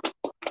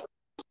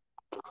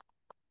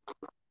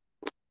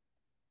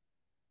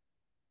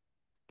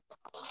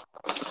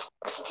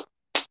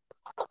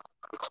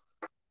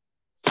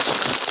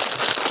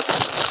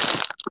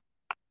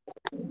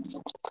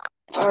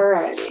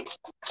 Alrighty.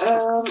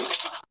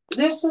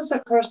 This is a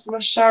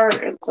Christmas shirt.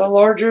 It's a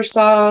larger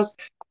size.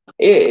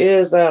 It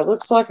is,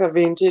 looks like a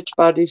vintage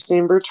by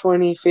December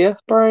 25th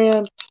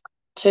brand.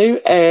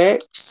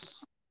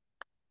 2X.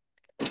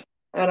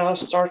 And I'll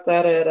start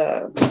that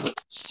at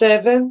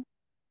 7.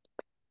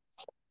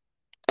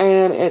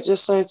 And it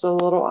just needs a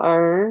little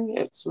iron.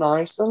 It's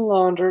nice and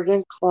laundered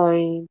and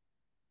clean.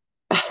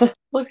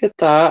 Look at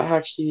that.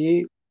 How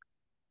cute.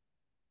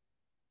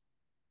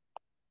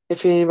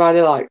 If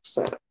anybody likes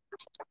it.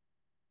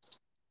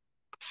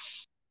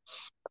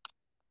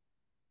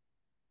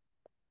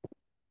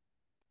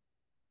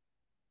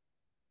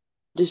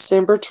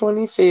 December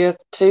 25th,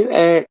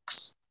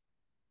 2X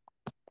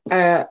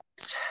at,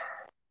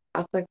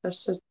 I think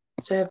this is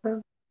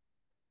 7.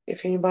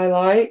 If anybody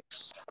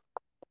likes.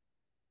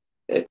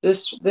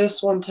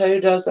 This one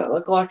too doesn't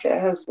look like it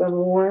has been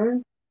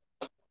worn.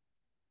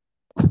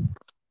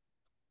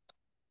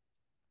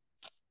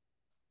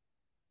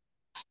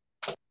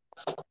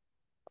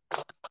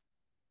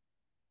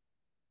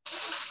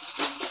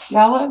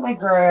 Now let me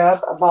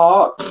grab a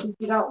box if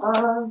you don't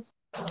mind.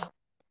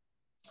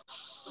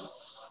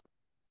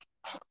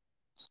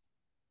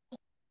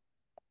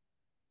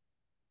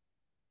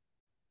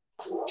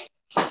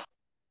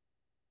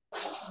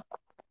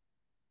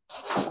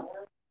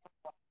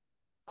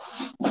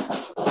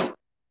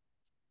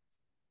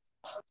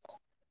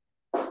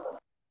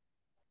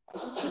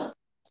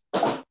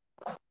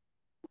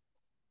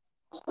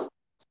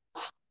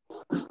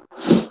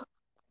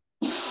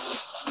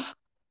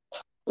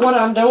 What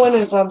I'm doing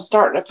is I'm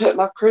starting to put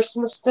my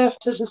Christmas stuff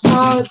to the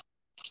side.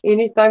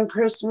 Anything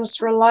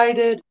Christmas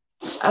related.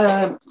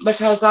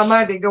 Because I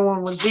might be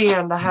going with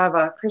Jen to have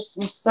a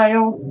Christmas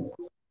sale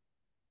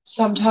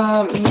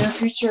sometime in the near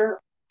future.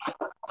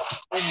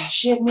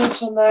 She had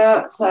mentioned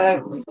that,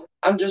 so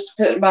I'm just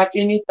putting back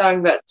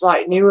anything that's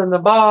like new in the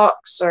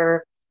box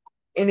or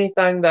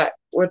anything that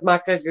would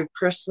make a good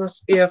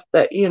Christmas gift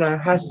that, you know,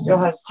 still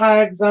has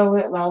tags on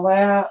it and all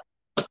that.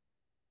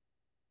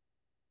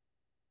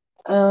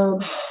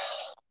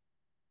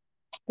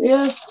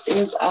 This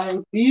is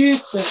a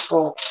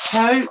beautiful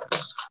coat.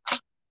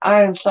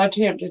 I am so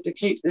tempted to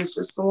keep this.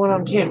 It's the one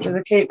I'm tempted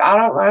to keep. I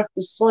don't know if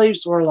the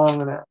sleeves were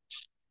long enough.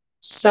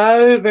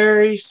 So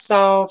very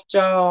soft,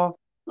 y'all.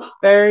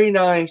 Very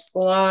nice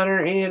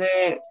liner in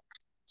it.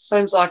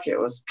 Seems like it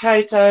was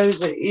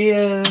Cato's. It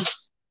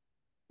is.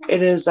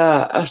 It is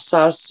a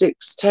size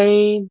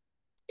 16.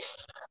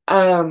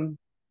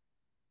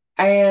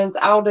 And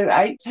I'll do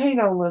 18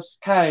 on this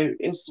coat.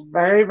 It's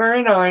very,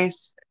 very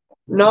nice.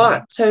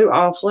 Not too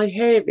awfully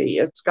heavy.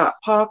 It's got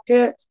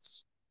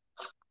pockets.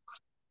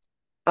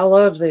 I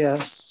love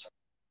this.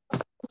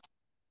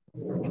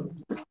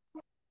 I'm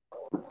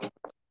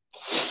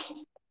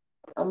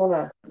going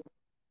to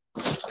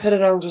put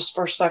it on just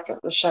for a second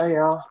to show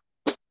y'all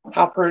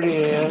how pretty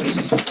it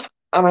is.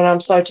 I mean,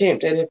 I'm so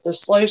tempted. If the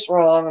sleeves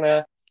were long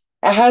enough.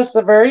 It has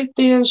the very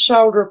thin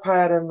shoulder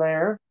pad in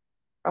there.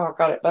 Oh, I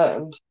got it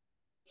buttoned.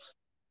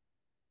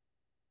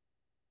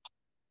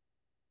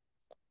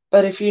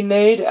 But if you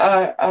need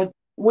a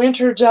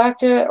winter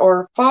jacket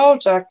or fall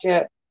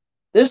jacket,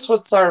 this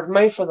would serve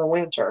me for the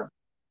winter.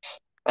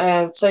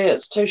 And see,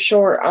 it's too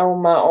short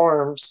on my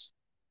arms.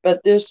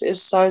 But this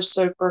is so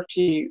super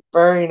cute.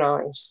 Very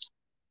nice.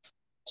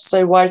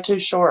 say way too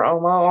short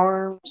on my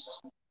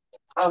arms.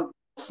 I'm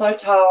so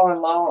tall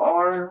and long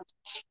arms.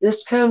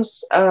 This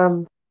comes,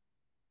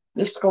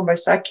 this is going to be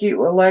so cute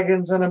with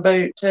leggings and a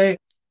boot too.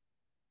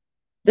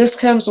 This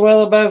comes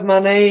well above my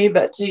knee,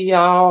 but to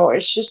y'all,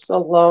 it's just a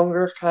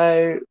longer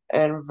coat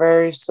and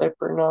very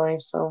super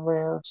nice on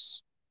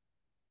this.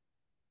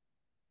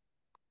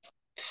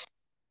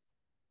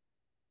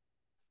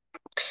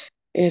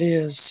 It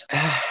is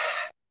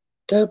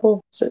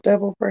is it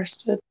double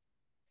breasted?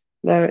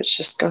 No, it's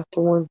just got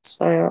the one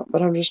snap,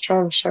 but I'm just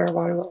trying to show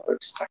everybody what it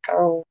looks like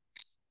on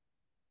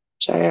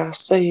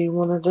JIC.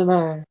 Wanted to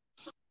know.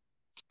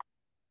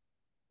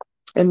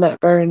 Isn't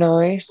that very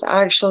nice?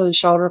 Actually, the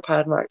shoulder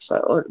pad makes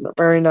that look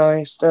very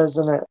nice,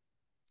 doesn't it?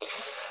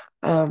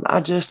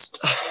 I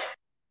just,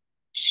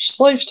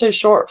 sleeve's too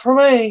short for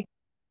me.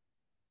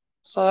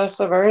 So that's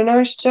a very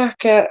nice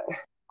jacket.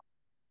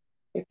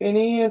 If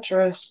any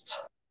interest.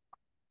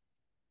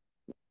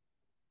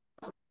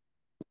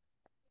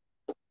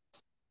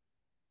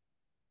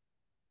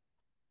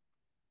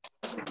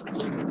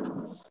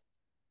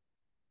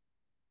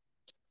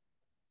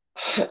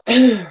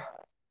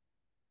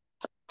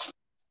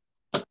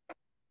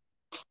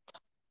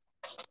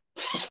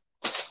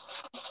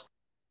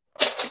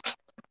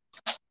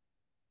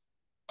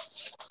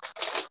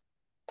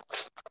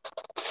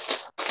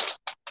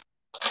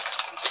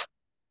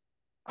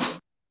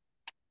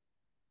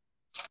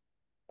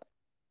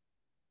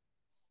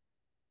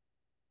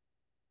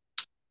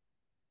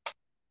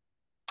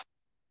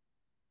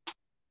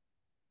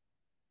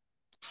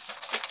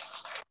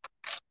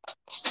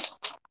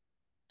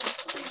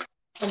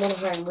 I'm going to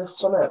hang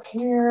this one up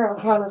here. I'm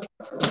kind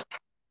of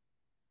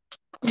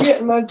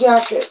getting my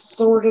jacket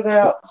sorted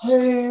out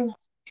too.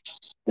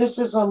 This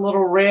is a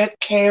little red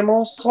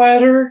camel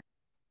sweater.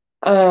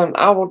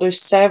 I will do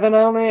 7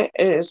 on it.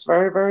 It is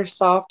very, very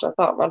soft. I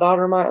thought my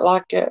daughter might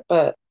like it,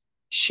 but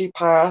she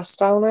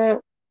passed on it.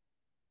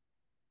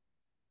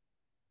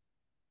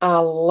 I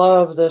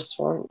love this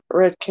one.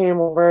 Red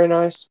Camel, very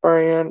nice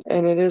brand,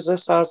 and it is a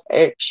size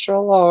extra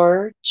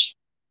large.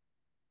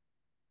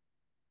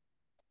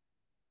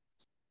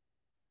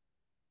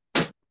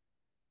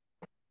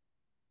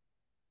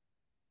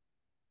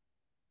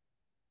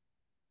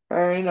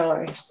 Very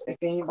nice, if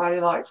anybody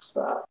likes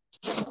that.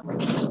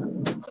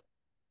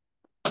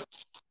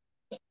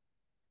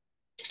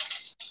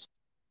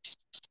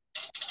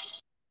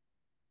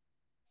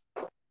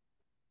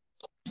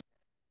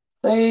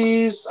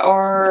 These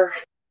are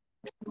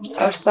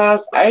a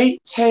size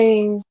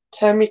 18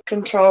 tummy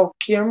control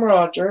Kim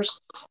Rogers.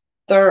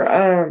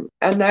 They're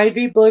a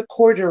navy blue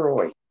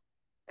corduroy.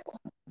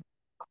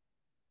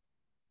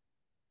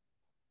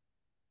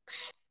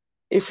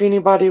 If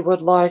anybody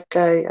would like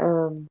a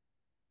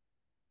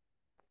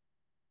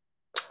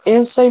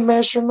inseam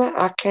measurement,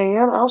 I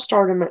can. I'll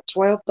start them at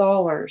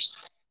 $12.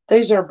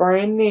 These are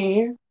brand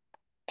new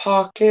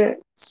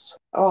pockets.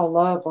 Oh, I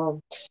love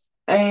them.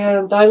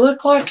 And they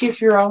look like if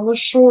you're on the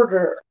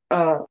shorter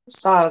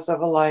size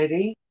of a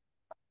lady,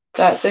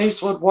 that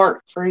these would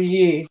work for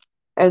you.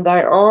 And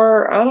they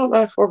are, I don't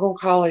know if we're going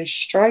to call these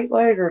straight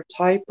leg or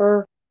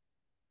taper.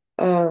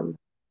 I'm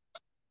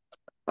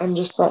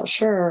just not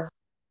sure.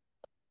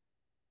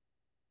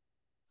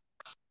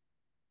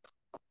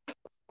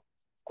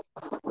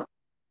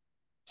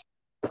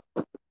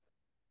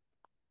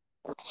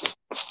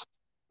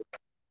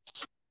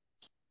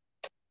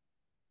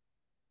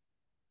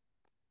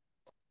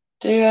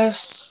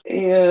 This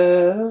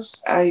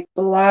is a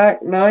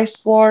black,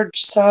 nice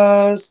large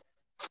size.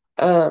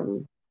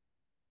 It's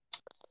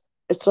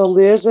a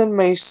Liz and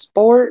Me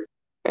Sport,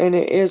 and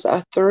it is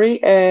a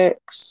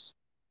 3X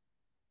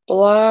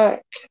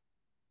black,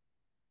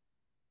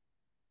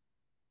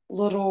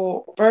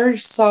 little, very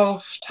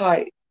soft,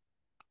 tight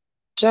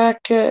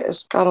jacket.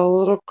 It's got a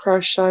little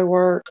crochet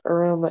work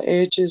around the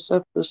edges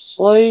of the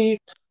sleeve,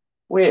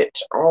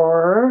 which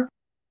are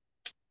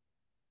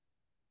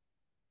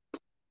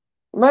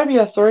maybe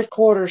a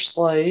 3/4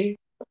 sleeve.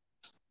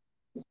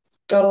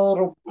 Got a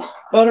little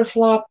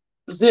butterfly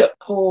zip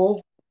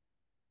pull.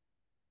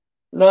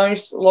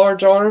 Nice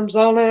large arms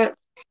on it.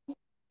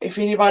 If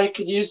anybody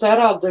could use that,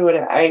 I'll do it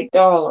at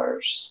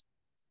 $8.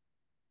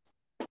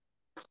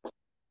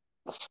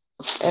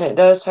 And it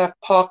does have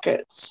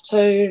pockets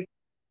too,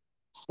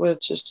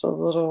 with just a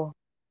little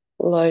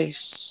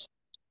lace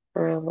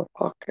around the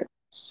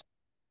pockets.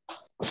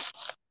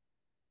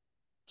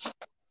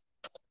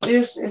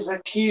 This is a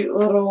cute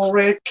little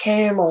red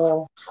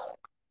camel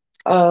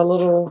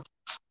little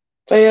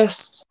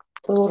vest,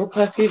 the little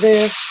puffy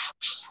vest.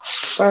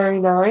 Very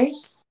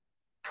nice.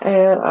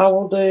 And I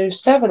will do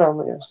 7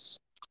 on this.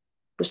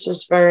 This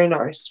is a very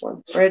nice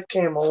one. Red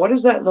camel. What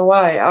is that in the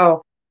way?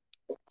 Oh.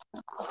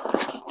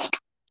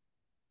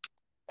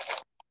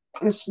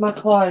 This is my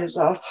clothes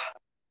I've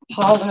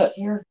piled up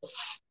here.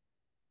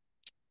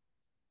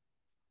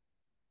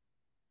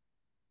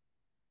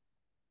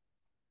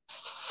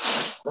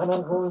 And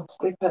I'm going to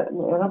be putting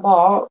in a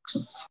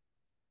box.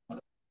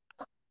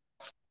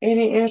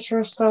 Any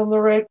interest on the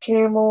red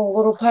camel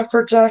little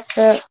puffer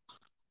jacket?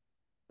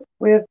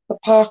 with the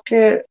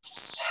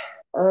pockets.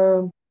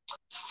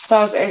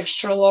 Size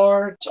extra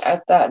large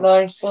at that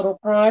nice little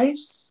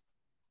price.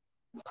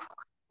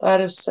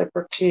 That is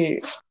super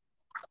cute.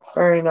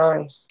 Very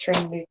nice.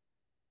 Trendy.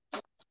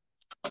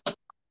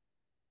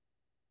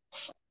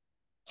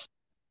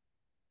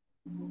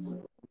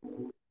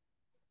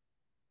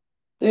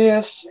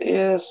 This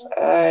is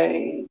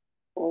a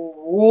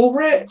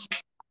Woolrich.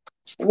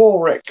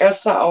 Woolrich.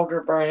 That's the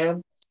older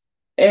brand.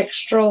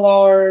 Extra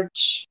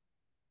large.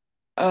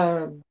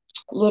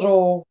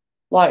 Little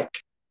like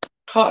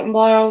cotton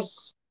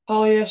blouse,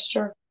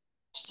 polyester,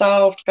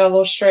 soft, got a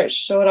little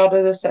stretch to it. I'll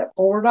do this at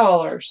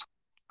 $4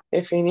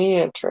 if any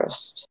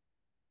interest.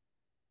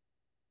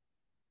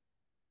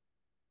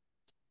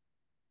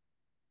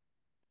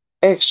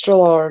 Extra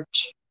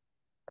large.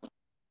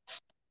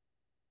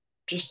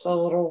 Just a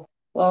little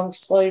long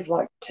sleeve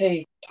like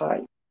tee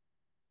type.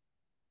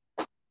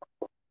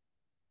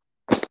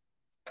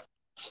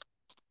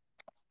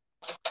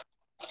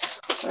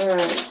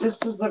 Alright,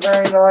 this is a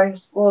very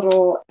nice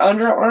little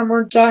Under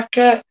Armour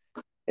jacket.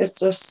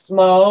 It's a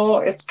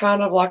small, it's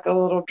kind of like a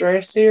little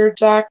dressier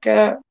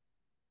jacket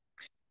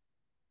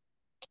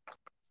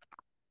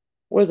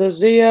with a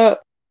zip.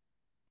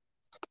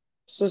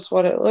 This is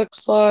what it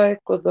looks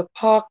like with the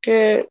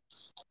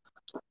pockets.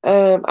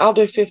 I'll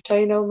do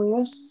 15 on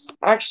this.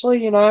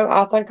 Actually,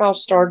 I think I'll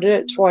start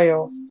it at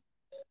 12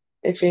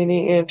 if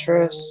any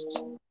interest.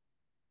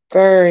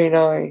 Very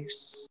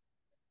nice.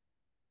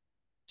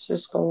 It's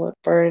just going to look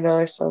very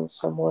nice on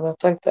someone. I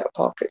think that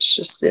pocket's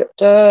just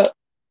zipped up.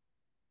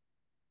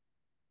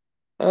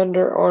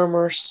 Under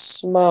Armour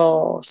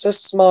small. It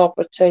says small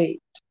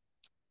petite.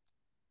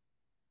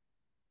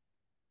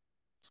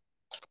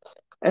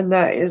 And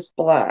that is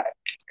black.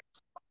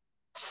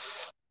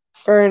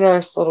 Very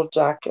nice little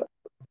jacket.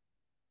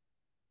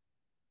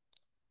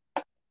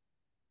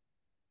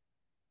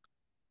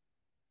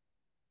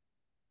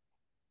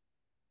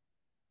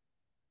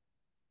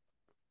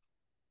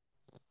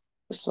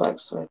 This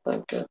makes me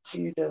think of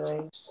you,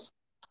 Denise.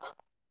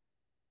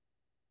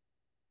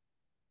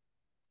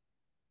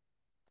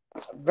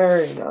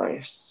 Very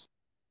nice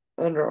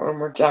Under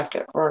Armour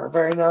jacket for a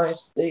very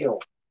nice deal.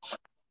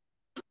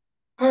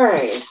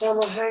 Alright, so I'm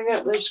going to hang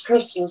up these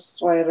Christmas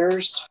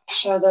sweaters.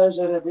 Show those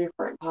at a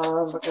different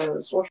time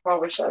because we'll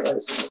probably show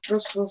those in the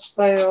Christmas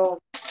sale.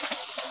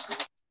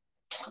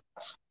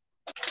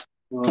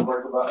 You want to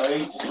break about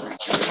 8?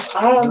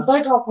 I don't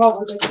think I'll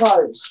probably be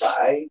closed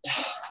by 8.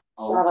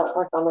 So I don't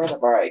think I'll need a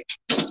break.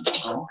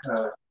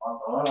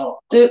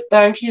 Okay.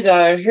 Thank you,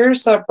 though.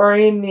 Here's a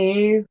brand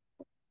new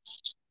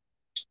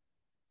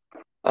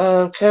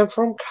come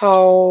from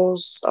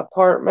Kohl's,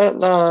 apartment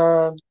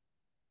 9.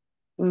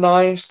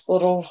 Nice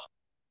little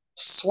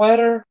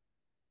sweater.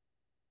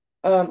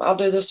 I'll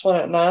do this one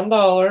at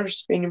 $9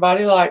 if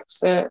anybody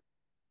likes it.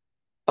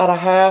 About a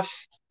half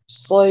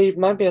sleeve,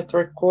 maybe a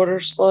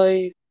 3/4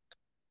 sleeve.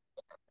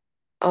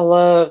 I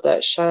love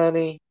that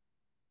shiny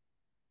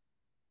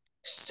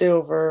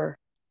silver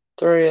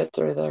thread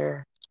through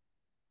there.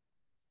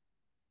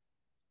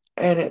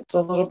 And it's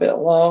a little bit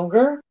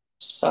longer,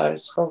 so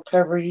it's going to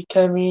cover your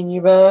tummy and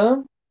your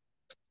bum.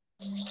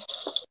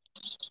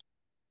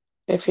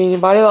 If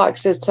anybody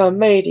likes it, it's a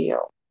medium.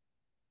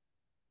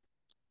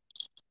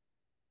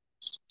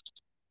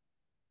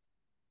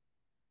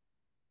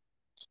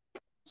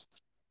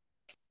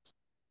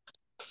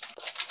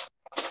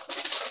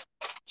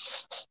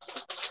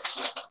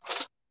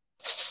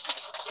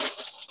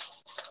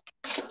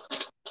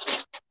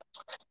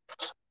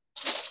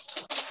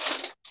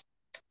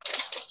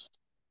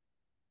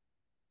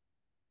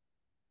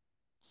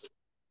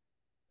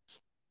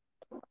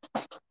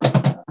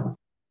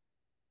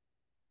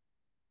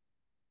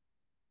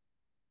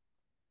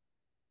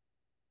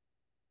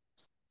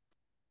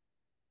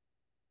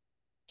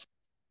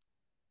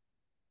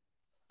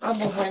 I'm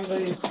going to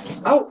hang these.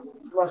 Oh,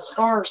 my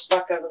scarves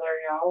back over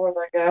there, y'all. Where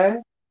they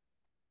go?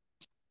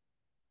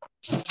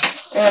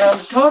 And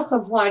I'm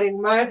contemplating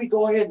maybe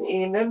going ahead and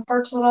end them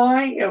for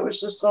tonight. It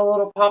was just a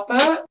little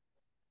pop-up.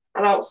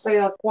 I don't see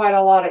quite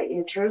a lot of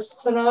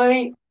interest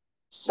tonight.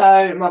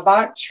 So my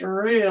back's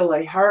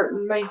really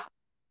hurting me.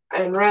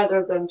 And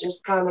rather than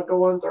just kind of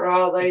going through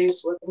all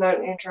these with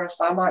no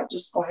interest, I might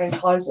just go ahead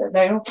and close it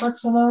down for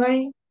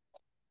tonight.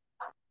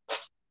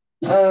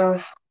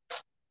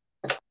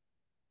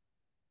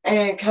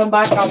 And come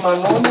back on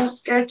my normal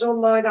schedule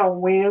night on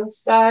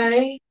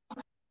Wednesday.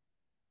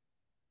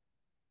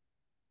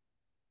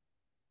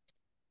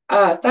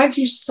 Thank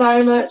you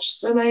so much,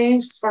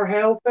 Denise, for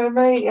helping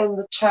me in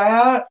the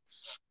chat.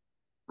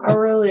 I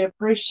really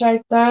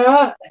appreciate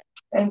that.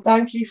 And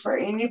thank you for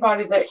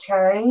anybody that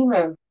came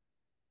and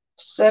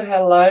said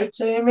hello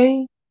to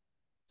me.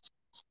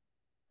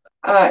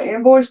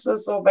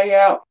 Invoices will be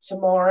out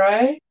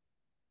tomorrow.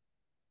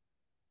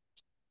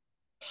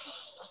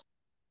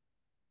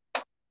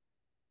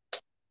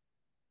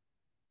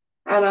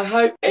 And I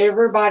hope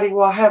everybody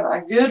will have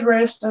a good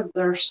rest of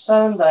their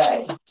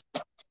Sunday.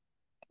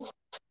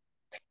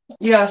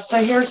 Yeah,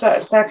 so here's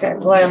that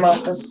second Glam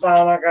Office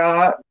sign I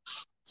got.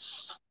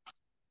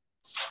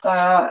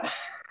 that.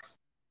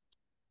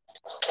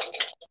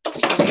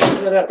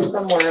 Put it up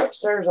somewhere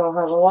upstairs. I'll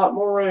have a lot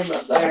more room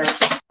up there.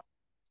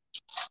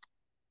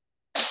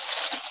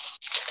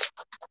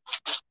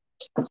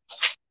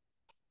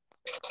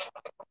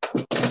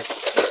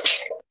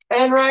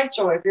 And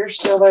Rachel, if you're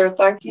still there,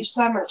 thank you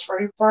so much for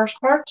your first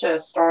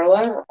purchase,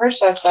 darling. I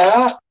appreciate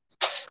that.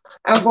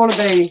 I'm going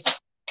to be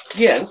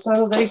getting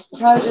some of these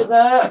toted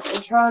up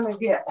and trying to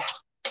get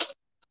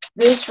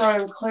this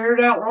room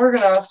cleared out and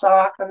organized so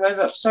I can move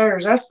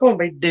upstairs. That's going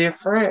to be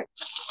different.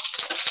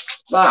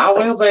 But I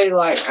will be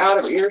like out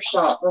of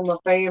earshot from the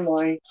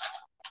family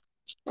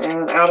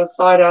and out of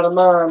sight, out of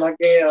mind, I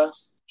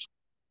guess.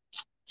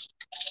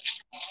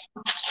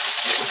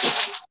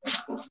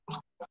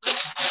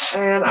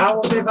 And I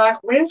will be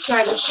back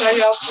Wednesday to show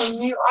y'all some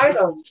new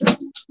items.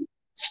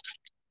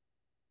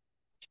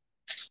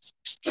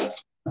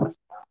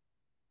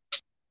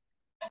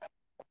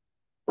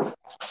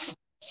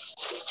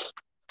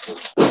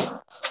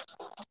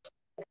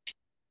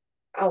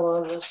 I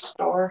love this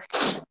store.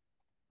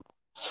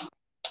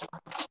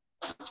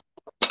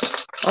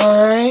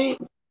 Alright.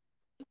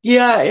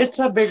 Yeah, it's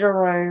a bigger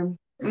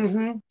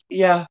room.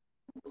 Yeah.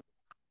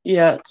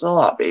 Yeah, it's a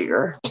lot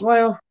bigger.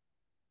 Well,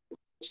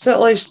 it's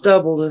at least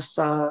double this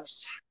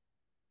size.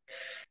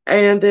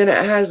 And then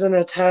it has an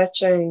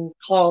attaching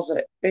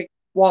closet, big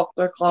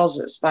walk-through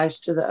closet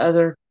space to the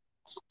other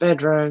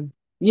bedroom.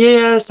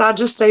 Yes, I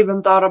just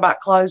even thought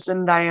about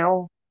closing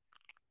down,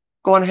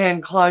 going ahead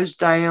and close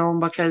down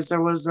because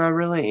there was no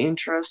really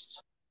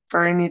interest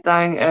for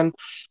anything. And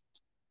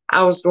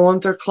I was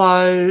going through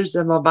clothes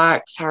and my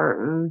back's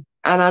hurting.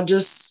 And I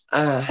just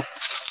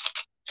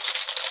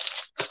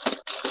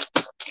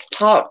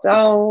hopped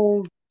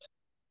on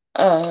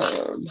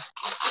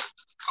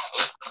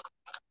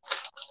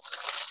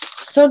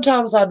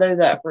sometimes I do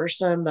that for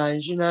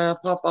Sundays, I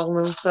pop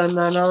on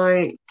Sunday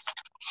nights.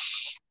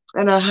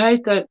 And I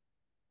hate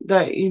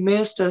that you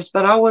missed us,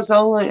 but I was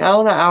only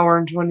on an hour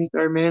and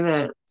 23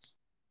 minutes.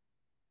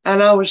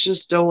 And I was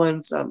just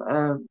doing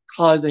some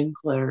clothing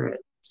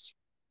clearance.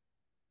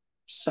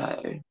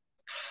 So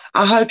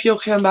I hope you'll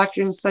come back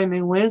and see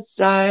me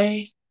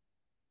Wednesday.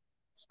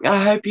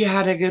 I hope you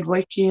had a good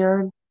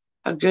weekend,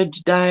 a good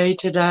day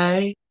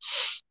today.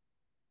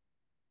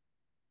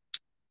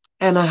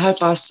 And I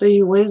hope I see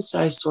you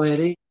Wednesday,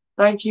 sweetie.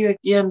 Thank you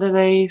again,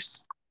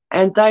 Denise.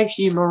 And thank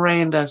you,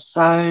 Miranda,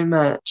 so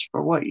much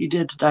for what you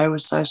did today. It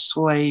was so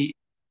sweet.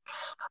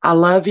 I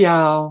love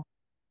y'all.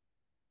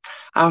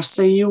 I'll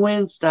see you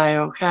Wednesday,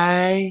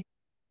 okay?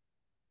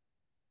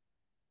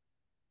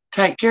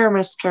 Take care,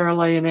 Miss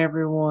Carolee and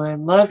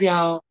everyone. Love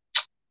y'all.